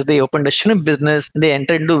business, they opened a shrimp business, they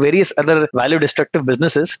entered into various other value destructive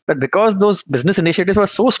businesses. But because those business initiatives were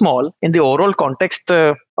so small in the overall context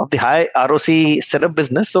of the high ROC setup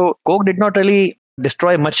business, so Coke did not really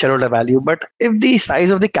destroy much shareholder value. But if the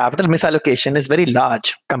size of the capital misallocation is very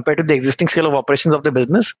large compared to the existing scale of operations of the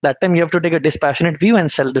business, that time you have to take a dispassionate view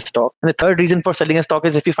and sell the stock. And the third reason for selling a stock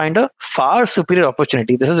is if you find a far superior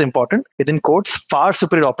opportunity. This is important, within quotes, far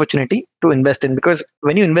superior opportunity to invest in. Because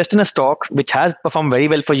when you invest in a stock which has performed very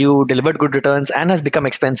well for you, delivered good returns, and has become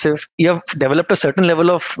expensive, you have developed a certain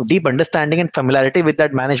level of deep understanding and familiarity with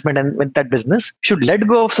that management and with that business. You should let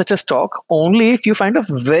go of such a stock only if you find a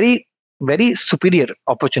very superior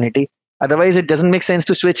opportunity. Otherwise, it doesn't make sense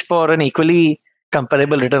to switch for an equally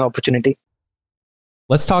comparable return opportunity.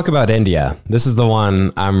 Let's talk about India. This is the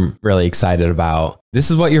one I'm really excited about.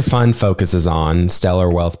 This is what your fund focuses on,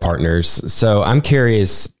 Stellar Wealth Partners. So I'm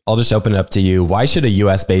curious, I'll just open it up to you. Why should a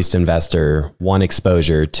US-based investor want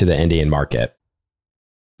exposure to the Indian market?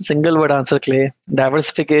 Single word answer, Clay.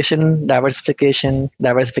 Diversification.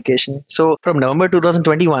 So from November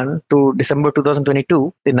 2021 to December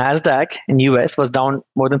 2022, the Nasdaq in US was down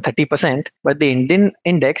more than 30%, but the Indian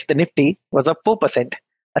index, the Nifty, was up 4%.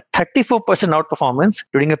 A 34% outperformance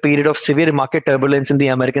during a period of severe market turbulence in the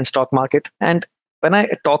American stock market. And when I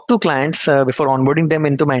talk to clients before onboarding them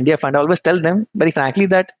into my India fund, I always tell them very frankly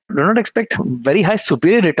that do not expect very high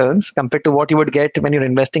superior returns compared to what you would get when you're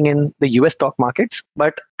investing in the US stock markets,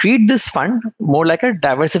 but treat this fund more like a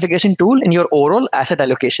diversification tool in your overall asset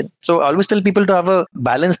allocation. So I always tell people to have a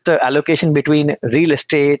balanced allocation between real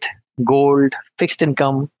estate, gold, fixed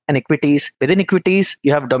income, and equities. Within equities,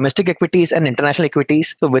 you have domestic equities and international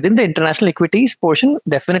equities. So within the international equities portion,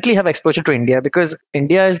 definitely have exposure to India, because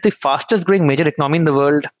India is the fastest growing major economy in the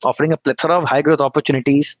world, offering a plethora of high growth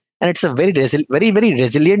opportunities. And it's a very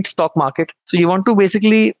resilient stock market. So you want to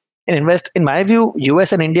basically invest, in my view,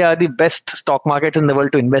 US and India are the best stock markets in the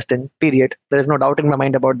world to invest in, period. There is no doubt in my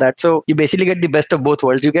mind about that. So you basically get the best of both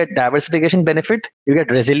worlds. You get diversification benefit, you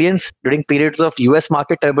get resilience during periods of US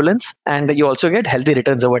market turbulence, and you also get healthy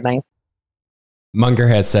returns over time. Munger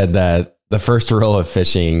has said that the first rule of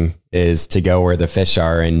fishing is to go where the fish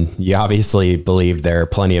are. And you obviously believe there are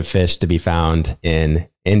plenty of fish to be found in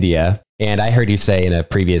India. And I heard you say in a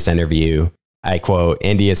previous interview, I quote,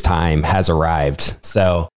 India's time has arrived.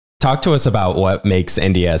 So talk to us about what makes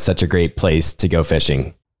India such a great place to go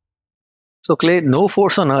fishing. So Clay, no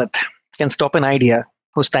force on earth can stop an idea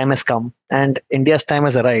whose time has come, and India's time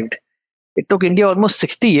has arrived. It took India almost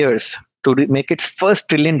 60 years to make its first $1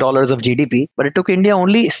 trillion of GDP, but it took India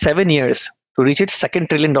only 7 years to reach its second $1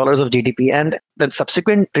 trillion of GDP, and the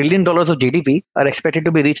subsequent $1 trillion of GDP are expected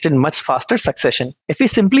to be reached in much faster succession. If we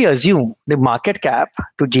simply assume the market cap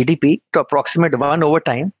to GDP to approximate 1 over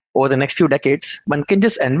time, over the next few decades, one can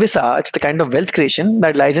just envisage the kind of wealth creation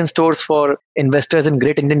that lies in stores for investors in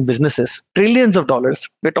great Indian businesses. Trillions of dollars.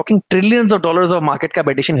 We're talking trillions of dollars of market cap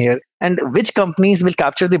addition here. And which companies will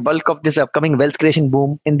capture the bulk of this upcoming wealth creation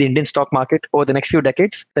boom in the Indian stock market over the next few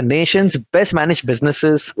decades? The nation's best managed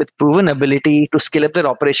businesses with proven ability to scale up their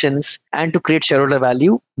operations and to create shareholder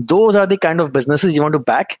value. Those are the kind of businesses you want to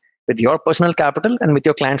back with your personal capital and with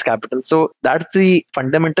your client's capital. So that's the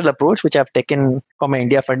fundamental approach which I've taken for my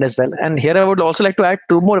India fund as well. And here I would also like to add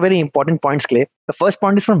 2 more very important points, Clay. The first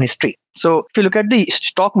point is from history. So if you look at the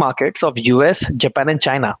stock markets of US, Japan and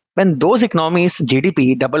China, when those economies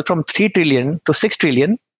GDP doubled from 3 trillion to 6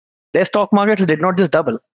 trillion, their stock markets did not just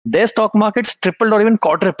double. Their stock markets tripled or even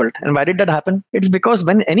quadrupled. And why did that happen? It's because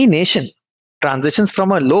when any nation transitions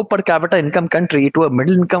from a low per capita income country to a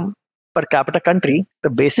middle income per capita country, the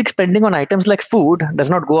basic spending on items like food does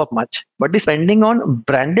not go up much, but the spending on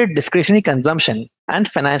branded discretionary consumption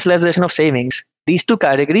and financialization of savings, these 2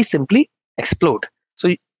 categories simply explode.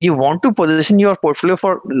 So you want to position your portfolio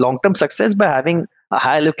for long-term success by having a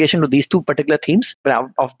high allocation to these 2 particular themes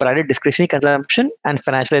of branded discretionary consumption and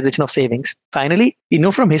financialization of savings. Finally, you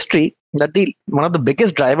know from history that one of the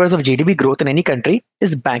biggest drivers of GDP growth in any country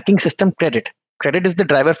is banking system credit. Credit is the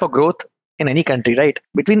driver for growth in any country, right?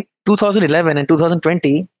 Between 2011 and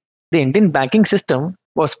 2020, the Indian banking system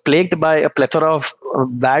was plagued by a plethora of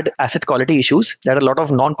bad asset quality issues. There are a lot of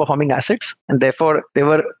non-performing assets, and therefore they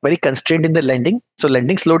were very constrained in the lending. So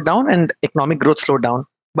lending slowed down and economic growth slowed down.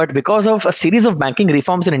 But because of a series of banking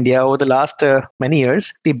reforms in India over the last many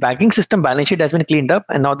years, the banking system balance sheet has been cleaned up,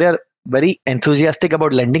 and now they're very enthusiastic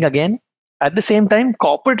about lending again. At the same time,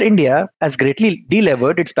 corporate India has greatly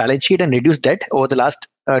delevered its balance sheet and reduced debt over the last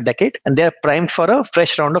decade, and they are primed for a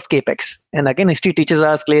fresh round of capex. And again, history teaches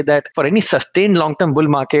us, Clay, that for any sustained long-term bull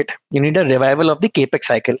market, you need a revival of the capex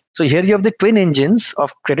cycle. So here you have the twin engines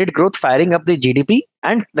of credit growth firing up the GDP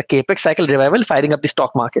and the capex cycle revival firing up the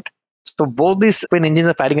stock market. So both these twin engines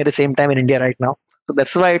are firing at the same time in India right now. So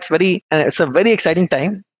that's why it's a very exciting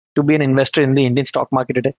time to be an investor in the Indian stock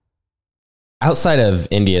market today. Outside of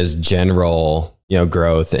India's general,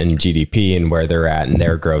 growth in GDP and where they're at in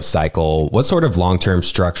their growth cycle, what sort of long-term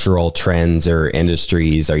structural trends or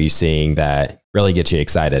industries are you seeing that really get you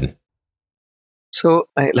excited? So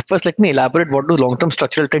first, let me elaborate what do long-term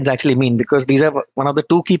structural trends actually mean, because these are one of the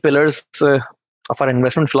 2 key pillars of our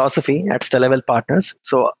investment philosophy at Stellar Wealth Partners.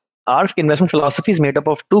 So our investment philosophy is made up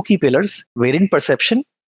of 2 key pillars: variant perception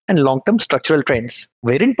and long-term structural trends.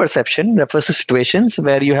 Variant perception refers to situations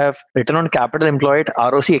where you have return on capital employed,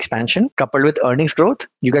 ROC expansion, coupled with earnings growth.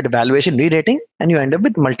 You get valuation re-rating, and you end up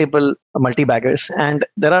with multi-baggers. And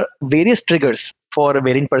there are various triggers for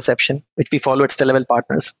variant perception, which we follow at Stellar Wealth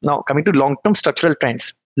Partners. Now, coming to long-term structural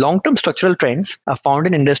trends. Long-term structural trends are found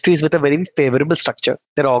in industries with a very favorable structure.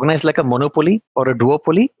 They're organized like a monopoly or a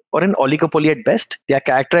duopoly or an oligopoly at best. They are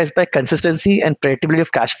characterized by consistency and predictability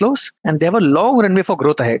of cash flows, and they have a long runway for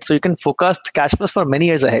growth ahead. So you can forecast cash flows for many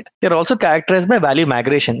years ahead. They're also characterized by value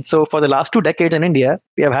migration. So for the last 2 decades in India,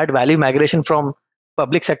 we have had value migration from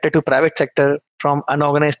public sector to private sector, from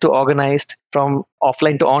unorganized to organized, from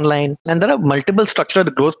offline to online. And there are multiple structural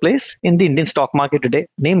growth plays in the Indian stock market today,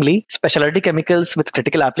 namely specialty chemicals with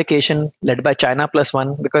critical application led by China plus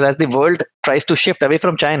one, because as the world tries to shift away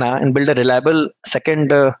from China and build a reliable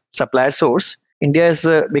second supplier source, India is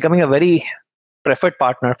becoming a very preferred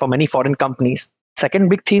partner for many foreign companies. Second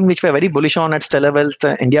big theme which we're very bullish on at Stellar Wealth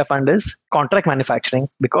India Fund is contract manufacturing.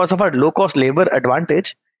 Because of our low-cost labor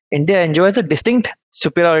advantage, India enjoys a distinct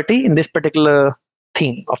superiority in this particular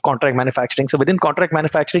theme of contract manufacturing. So within contract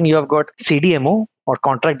manufacturing, you have got CDMO or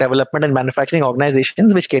contract development and manufacturing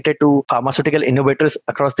organizations which cater to pharmaceutical innovators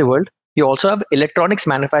across the world. You also have electronics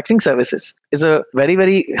manufacturing services. Is a very,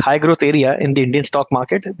 very high growth area in the Indian stock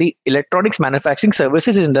market. The electronics manufacturing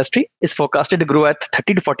services industry is forecasted to grow at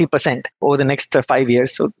 30 to 40% over the next 5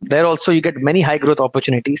 years. So there also you get many high growth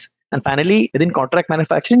opportunities. And finally, within contract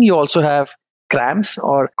manufacturing, you also have CRAMS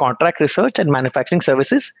or contract research and manufacturing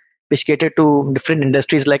services, which cater to different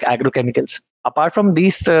industries like agrochemicals. Apart from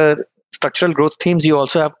these structural growth themes, you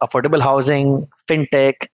also have affordable housing,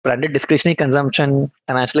 fintech, branded discretionary consumption,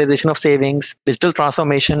 financialization of savings, digital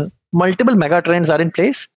transformation. Multiple mega trends are in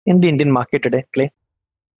place in the Indian market today, Clay.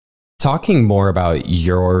 Talking more about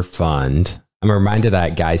your fund, I'm reminded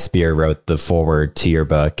that Guy Spear wrote the foreword to your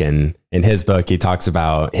book, and in his book, he talks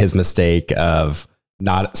about his mistake of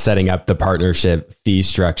not setting up the partnership fee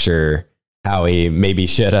structure how he maybe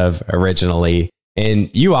should have originally. And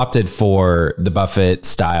you opted for the Buffett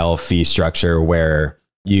style fee structure where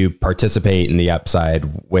you participate in the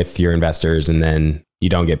upside with your investors and then you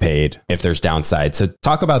don't get paid if there's downside. So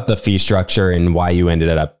talk about the fee structure and why you ended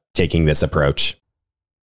up taking this approach.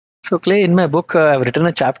 So Clay, in my book, I've written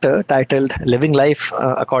a chapter titled Living Life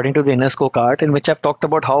According to the Inner Scorecard, in which I've talked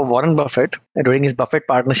about how Warren Buffett, during his Buffett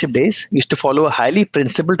partnership days, used to follow a highly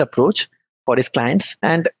principled approach for his clients.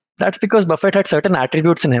 And that's because Buffett had certain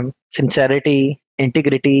attributes in him: sincerity,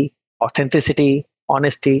 integrity, authenticity,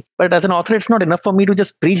 honesty. But as an author, it's not enough for me to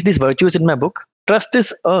just preach these virtues in my book. Trust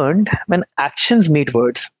is earned when actions meet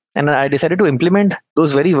words. And I decided to implement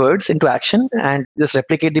those very words into action and just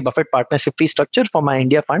replicate the Buffett partnership fee structure for my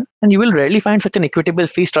India fund. And you will rarely find such an equitable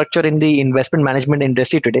fee structure in the investment management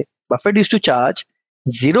industry today. Buffett used to charge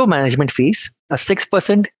zero management fees, a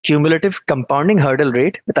 6% cumulative compounding hurdle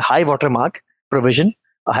rate with a high watermark provision.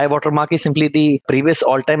 A high watermark is simply the previous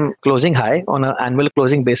all-time closing high on an annual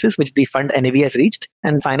closing basis, which the fund NAV has reached.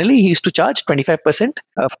 And finally, he used to charge 25%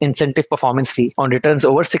 of incentive performance fee on returns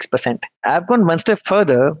over 6%. I've gone one step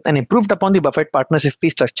further and improved upon the Buffett partnership fee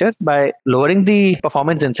structure by lowering the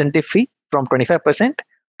performance incentive fee from 25%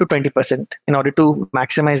 to 20% in order to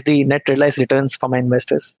maximize the net realized returns for my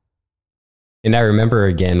investors. And I remember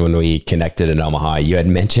again when we connected in Omaha, you had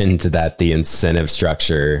mentioned that the incentive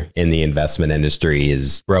structure in the investment industry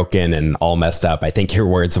is broken and all messed up. I think your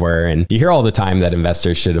words were, and you hear all the time that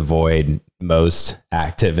investors should avoid most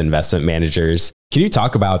active investment managers. Can you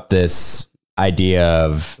talk about this idea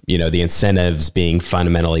of, the incentives being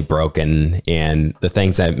fundamentally broken and the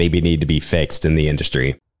things that maybe need to be fixed in the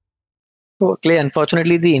industry? So, Clay,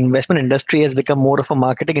 unfortunately, the investment industry has become more of a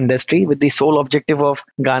marketing industry with the sole objective of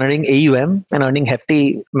garnering AUM and earning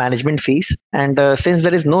hefty management fees. And since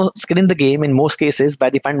there is no skin in the game in most cases by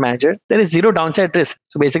the fund manager, there is zero downside risk.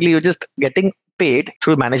 So basically, you're just getting paid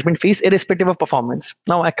through management fees irrespective of performance.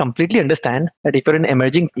 Now, I completely understand that if you're an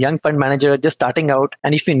emerging young fund manager just starting out,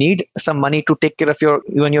 and if you need some money to take care of you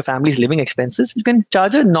and your family's living expenses, you can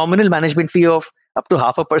charge a nominal management fee of up to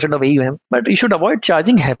 0.5% of AUM, but you should avoid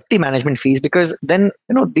charging hefty management fees because then,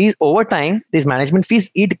 these over time, these management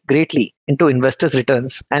fees eat greatly into investors'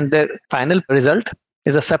 returns and their final result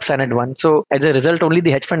is a substandard one. So as a result, only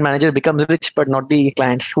the hedge fund manager becomes rich, but not the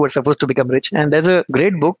clients who are supposed to become rich. And there's a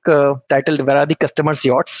great book titled Where Are the Customers'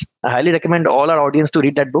 Yachts? I highly recommend all our audience to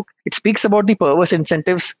read that book. It speaks about the perverse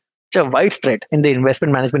incentives which are widespread in the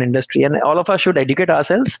investment management industry. And all of us should educate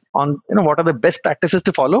ourselves on what are the best practices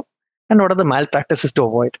to follow and what are the malpractices to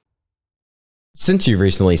avoid. Since you've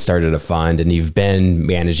recently started a fund and you've been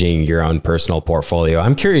managing your own personal portfolio,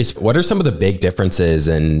 I'm curious, what are some of the big differences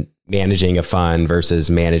in managing a fund versus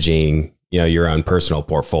managing, your own personal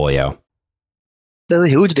portfolio? There's a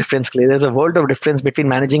huge difference, Clay. There's a world of difference between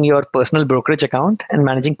managing your personal brokerage account and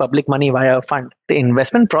managing public money via a fund. The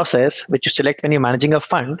investment process, which you select when you're managing a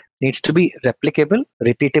fund, needs to be replicable,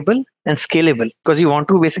 repeatable, and scalable because you want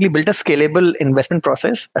to basically build a scalable investment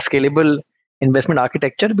process, a scalable investment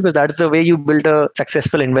architecture, because that's the way you build a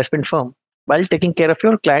successful investment firm while taking care of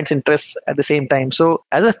your clients' interests at the same time. So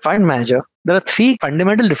as a fund manager, there are three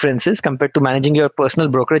fundamental differences compared to managing your personal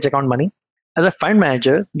brokerage account money. As a fund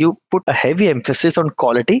manager, you put a heavy emphasis on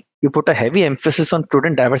quality. You put a heavy emphasis on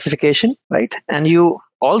prudent diversification, right? And you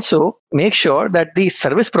also make sure that the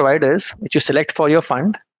service providers which you select for your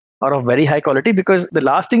fund are of very high quality, because the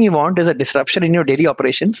last thing you want is a disruption in your daily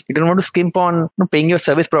operations. You don't want to skimp on paying your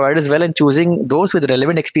service providers well and choosing those with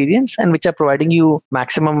relevant experience and which are providing you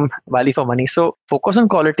maximum value for money. So focus on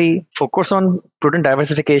quality, focus on prudent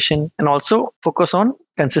diversification, and also focus on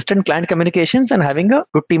consistent client communications and having a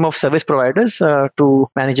good team of service providers to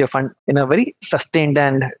manage your fund in a very sustained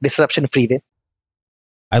and disruption-free way.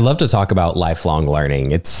 I love to talk about lifelong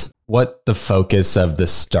learning. It's what the focus of the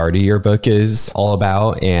start of your book is all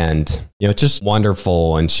about. And, it's just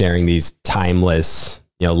wonderful and sharing these timeless,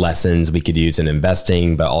 lessons we could use in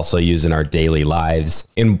investing, but also use in our daily lives.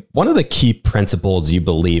 And one of the key principles you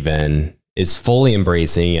believe in is fully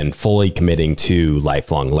embracing and fully committing to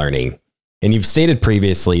lifelong learning. And you've stated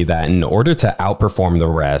previously that in order to outperform the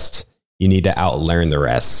rest, you need to outlearn the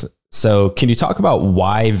rest. So can you talk about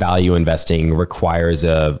why value investing requires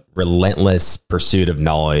a relentless pursuit of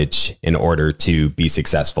knowledge in order to be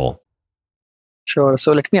successful? Sure.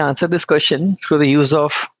 So let me answer this question through the use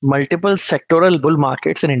of multiple sectoral bull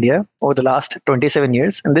markets in India over the last 27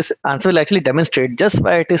 years. And this answer will actually demonstrate just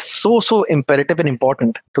why it is so imperative and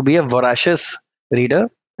important to be a voracious reader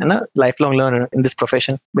and a lifelong learner in this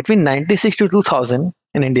profession. Between 96 to 2000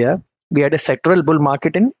 in India, we had a sectoral bull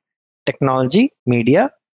market in technology,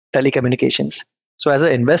 media, telecommunications. So as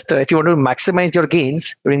an investor, if you want to maximize your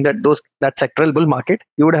gains during that sectoral bull market,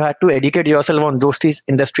 you would have had to educate yourself on those three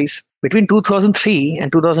industries. Between 2003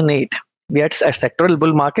 and 2008, we had a sectoral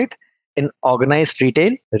bull market in organized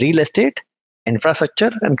retail, real estate,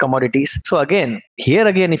 infrastructure, and commodities. So here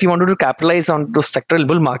again, if you wanted to capitalize on those sectoral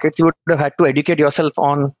bull markets, you would have had to educate yourself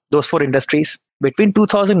on those four industries. Between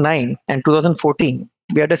 2009 and 2014,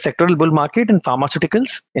 we had a sectoral bull market in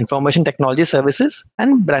pharmaceuticals, information technology services,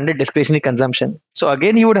 and branded discretionary consumption. So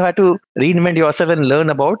again, you would have had to reinvent yourself and learn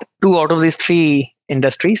about two out of these three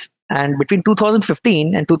industries. And between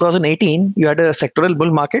 2015 and 2018, you had a sectoral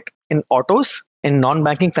bull market in autos, in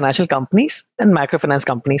non-banking financial companies, and microfinance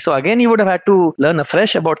companies. So again, you would have had to learn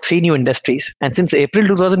afresh about three new industries. And since April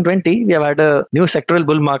 2020, we have had a new sectoral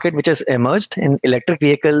bull market which has emerged in electric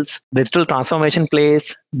vehicles, digital transformation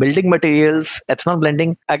plays, building materials, ethanol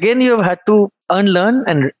blending. Again, you have had to unlearn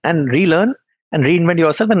and relearn and reinvent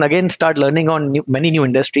yourself and again start learning on many new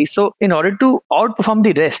industries. So in order to outperform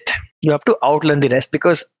the rest, you have to outlearn the rest,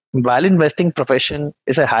 because value investing profession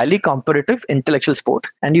is a highly competitive intellectual sport,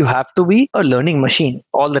 and you have to be a learning machine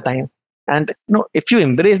all the time. And if you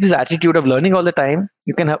embrace this attitude of learning all the time,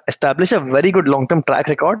 you can establish a very good long-term track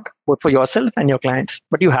record both for yourself and your clients.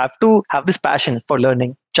 But you have to have this passion for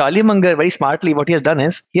learning. Charlie Munger, very smartly, what he has done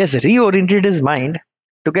is he has reoriented his mind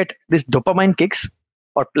to get these dopamine kicks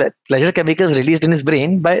or pleasure chemicals released in his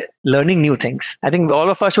brain by learning new things. I think all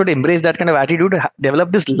of us should embrace that kind of attitude,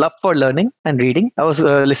 develop this love for learning and reading. I was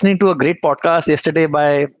listening to a great podcast yesterday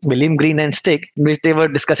by William Green and Stig, in which they were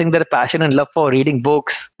discussing their passion and love for reading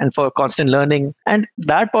books and for constant learning. And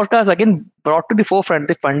that podcast again brought to the forefront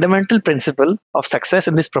the fundamental principle of success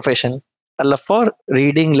in this profession. A love for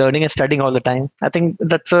reading, learning, and studying all the time. I think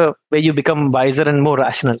that's a way you become wiser and more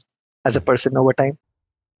rational as a person over time.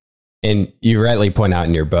 And you rightly point out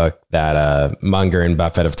in your book that Munger and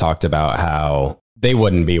Buffett have talked about how they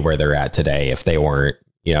wouldn't be where they're at today if they weren't,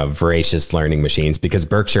 voracious learning machines, because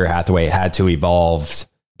Berkshire Hathaway had to evolve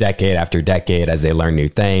decade after decade as they learn new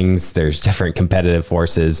things. There's different competitive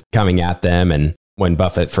forces coming at them. And when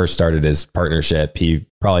Buffett first started his partnership, he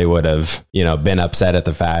probably would have, been upset at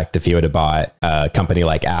the fact if he would have bought a company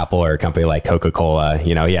like Apple or a company like Coca-Cola. He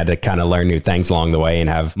had to kind of learn new things along the way and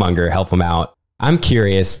have Munger help him out. I'm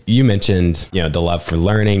curious, you mentioned, the love for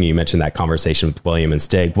learning. You mentioned that conversation with William and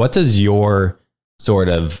Stig. What does your sort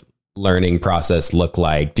of learning process look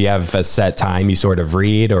like? Do you have a set time you sort of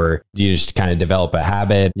read, or do you just kind of develop a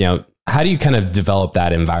habit? How do you kind of develop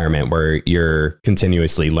that environment where you're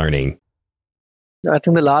continuously learning? I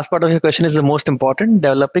think the last part of your question is the most important,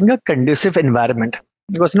 developing a conducive environment.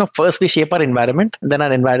 Because, first we shape our environment, then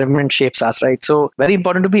our environment shapes us, right? So very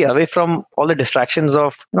important to be away from all the distractions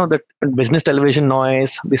of, the business television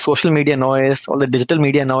noise, the social media noise, all the digital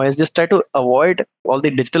media noise. Just try to avoid all the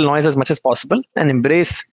digital noise as much as possible and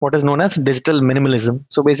embrace what is known as digital minimalism.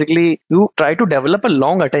 So basically, you try to develop a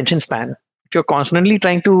long attention span. If you're constantly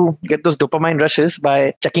trying to get those dopamine rushes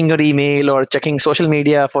by checking your email or checking social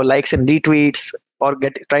media for likes and retweets, or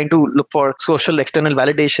trying to look for social external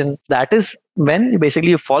validation, that is when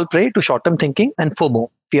you fall prey to short-term thinking and FOMO,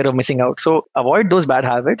 fear of missing out. So avoid those bad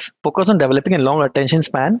habits, focus on developing a long attention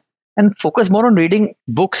span, and focus more on reading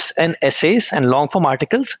books and essays and long-form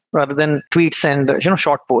articles rather than tweets and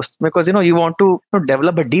short posts. Because you want to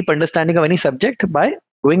develop a deep understanding of any subject by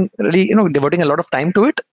going really, devoting a lot of time to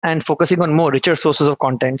it and focusing on more richer sources of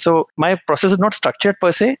content. So my process is not structured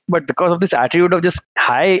per se, but because of this attitude of just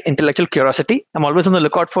high intellectual curiosity, I'm always on the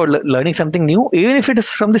lookout for learning something new, even if it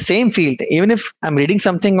is from the same field. Even if I'm reading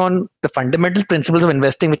something on the fundamental principles of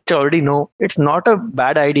investing, which I already know, it's not a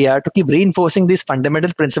bad idea to keep reinforcing these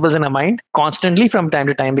fundamental principles in our mind constantly from time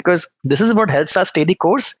to time, because this is what helps us stay the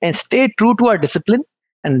course and stay true to our discipline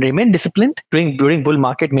and remain disciplined during bull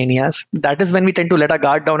market manias. That is when we tend to let our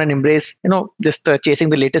guard down and embrace, just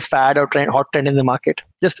chasing the latest fad or hot trend in the market.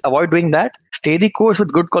 Just avoid doing that. Stay the course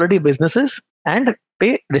with good quality businesses and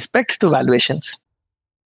pay respect to valuations.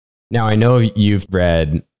 Now, I know you've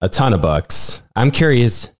read a ton of books. I'm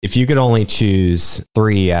curious, if you could only choose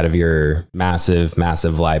 3 out of your massive,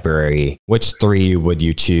 massive library, which 3 would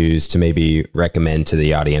you choose to maybe recommend to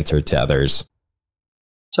the audience or to others?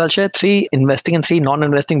 So I'll share 3 investing and 3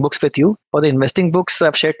 non-investing books with you. For the investing books,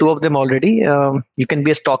 I've shared 2 of them already. You Can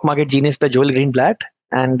Be a Stock Market Genius by Joel Greenblatt.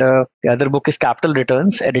 And the other book is Capital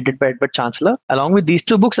Returns, edited by Edward Chancellor. Along with these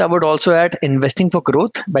 2 books, I would also add Investing for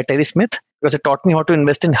Growth by Terry Smith, because it taught me how to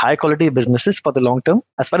invest in high quality businesses for the long term.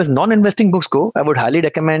 As far as non-investing books go, I would highly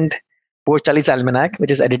recommend Poor Charlie's Almanac,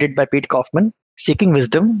 which is edited by Pete Kaufman, Seeking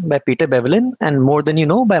Wisdom by Peter Bevelin, and More Than You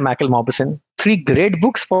Know by Michael Mauboussin. 3 great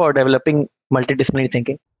books for developing multidisciplinary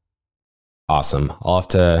thinking. Awesome. I'll have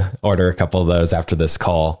to order a couple of those after this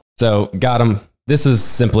call. So Gautam, this was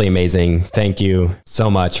simply amazing. Thank you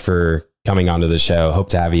so much for coming onto the show. Hope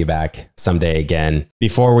to have you back someday again.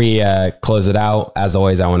 Before we close it out, as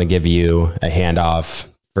always, I want to give you a handoff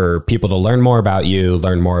for people to learn more about you,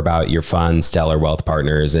 learn more about your fund, Stellar Wealth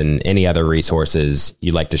Partners, and any other resources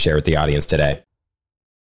you'd like to share with the audience today.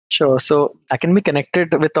 Sure. So I can be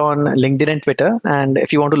connected with on LinkedIn and Twitter. And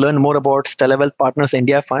if you want to learn more about Stellar Wealth Partners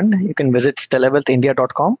India Fund, you can visit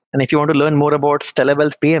stellarwealthindia.com. And if you want to learn more about Stellar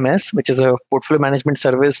Wealth PMS, which is a portfolio management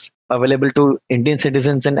service available to Indian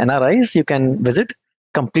citizens and NRIs, you can visit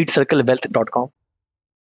completecirclewealth.com.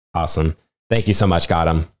 Awesome. Thank you so much,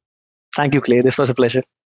 Gautam. Thank you, Clay. This was a pleasure.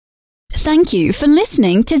 Thank you for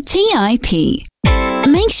listening to TIP.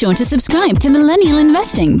 Make sure to subscribe to Millennial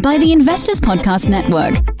Investing by the Investors Podcast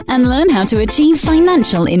Network and learn how to achieve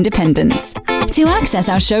financial independence. To access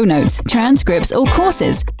our show notes, transcripts, or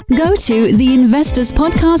courses, go to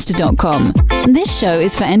theinvestorspodcast.com. This show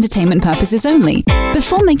is for entertainment purposes only.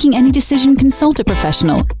 Before making any decision, consult a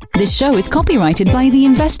professional. This show is copyrighted by the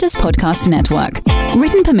Investors Podcast Network.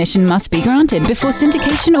 Written permission must be granted before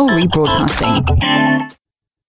syndication or rebroadcasting.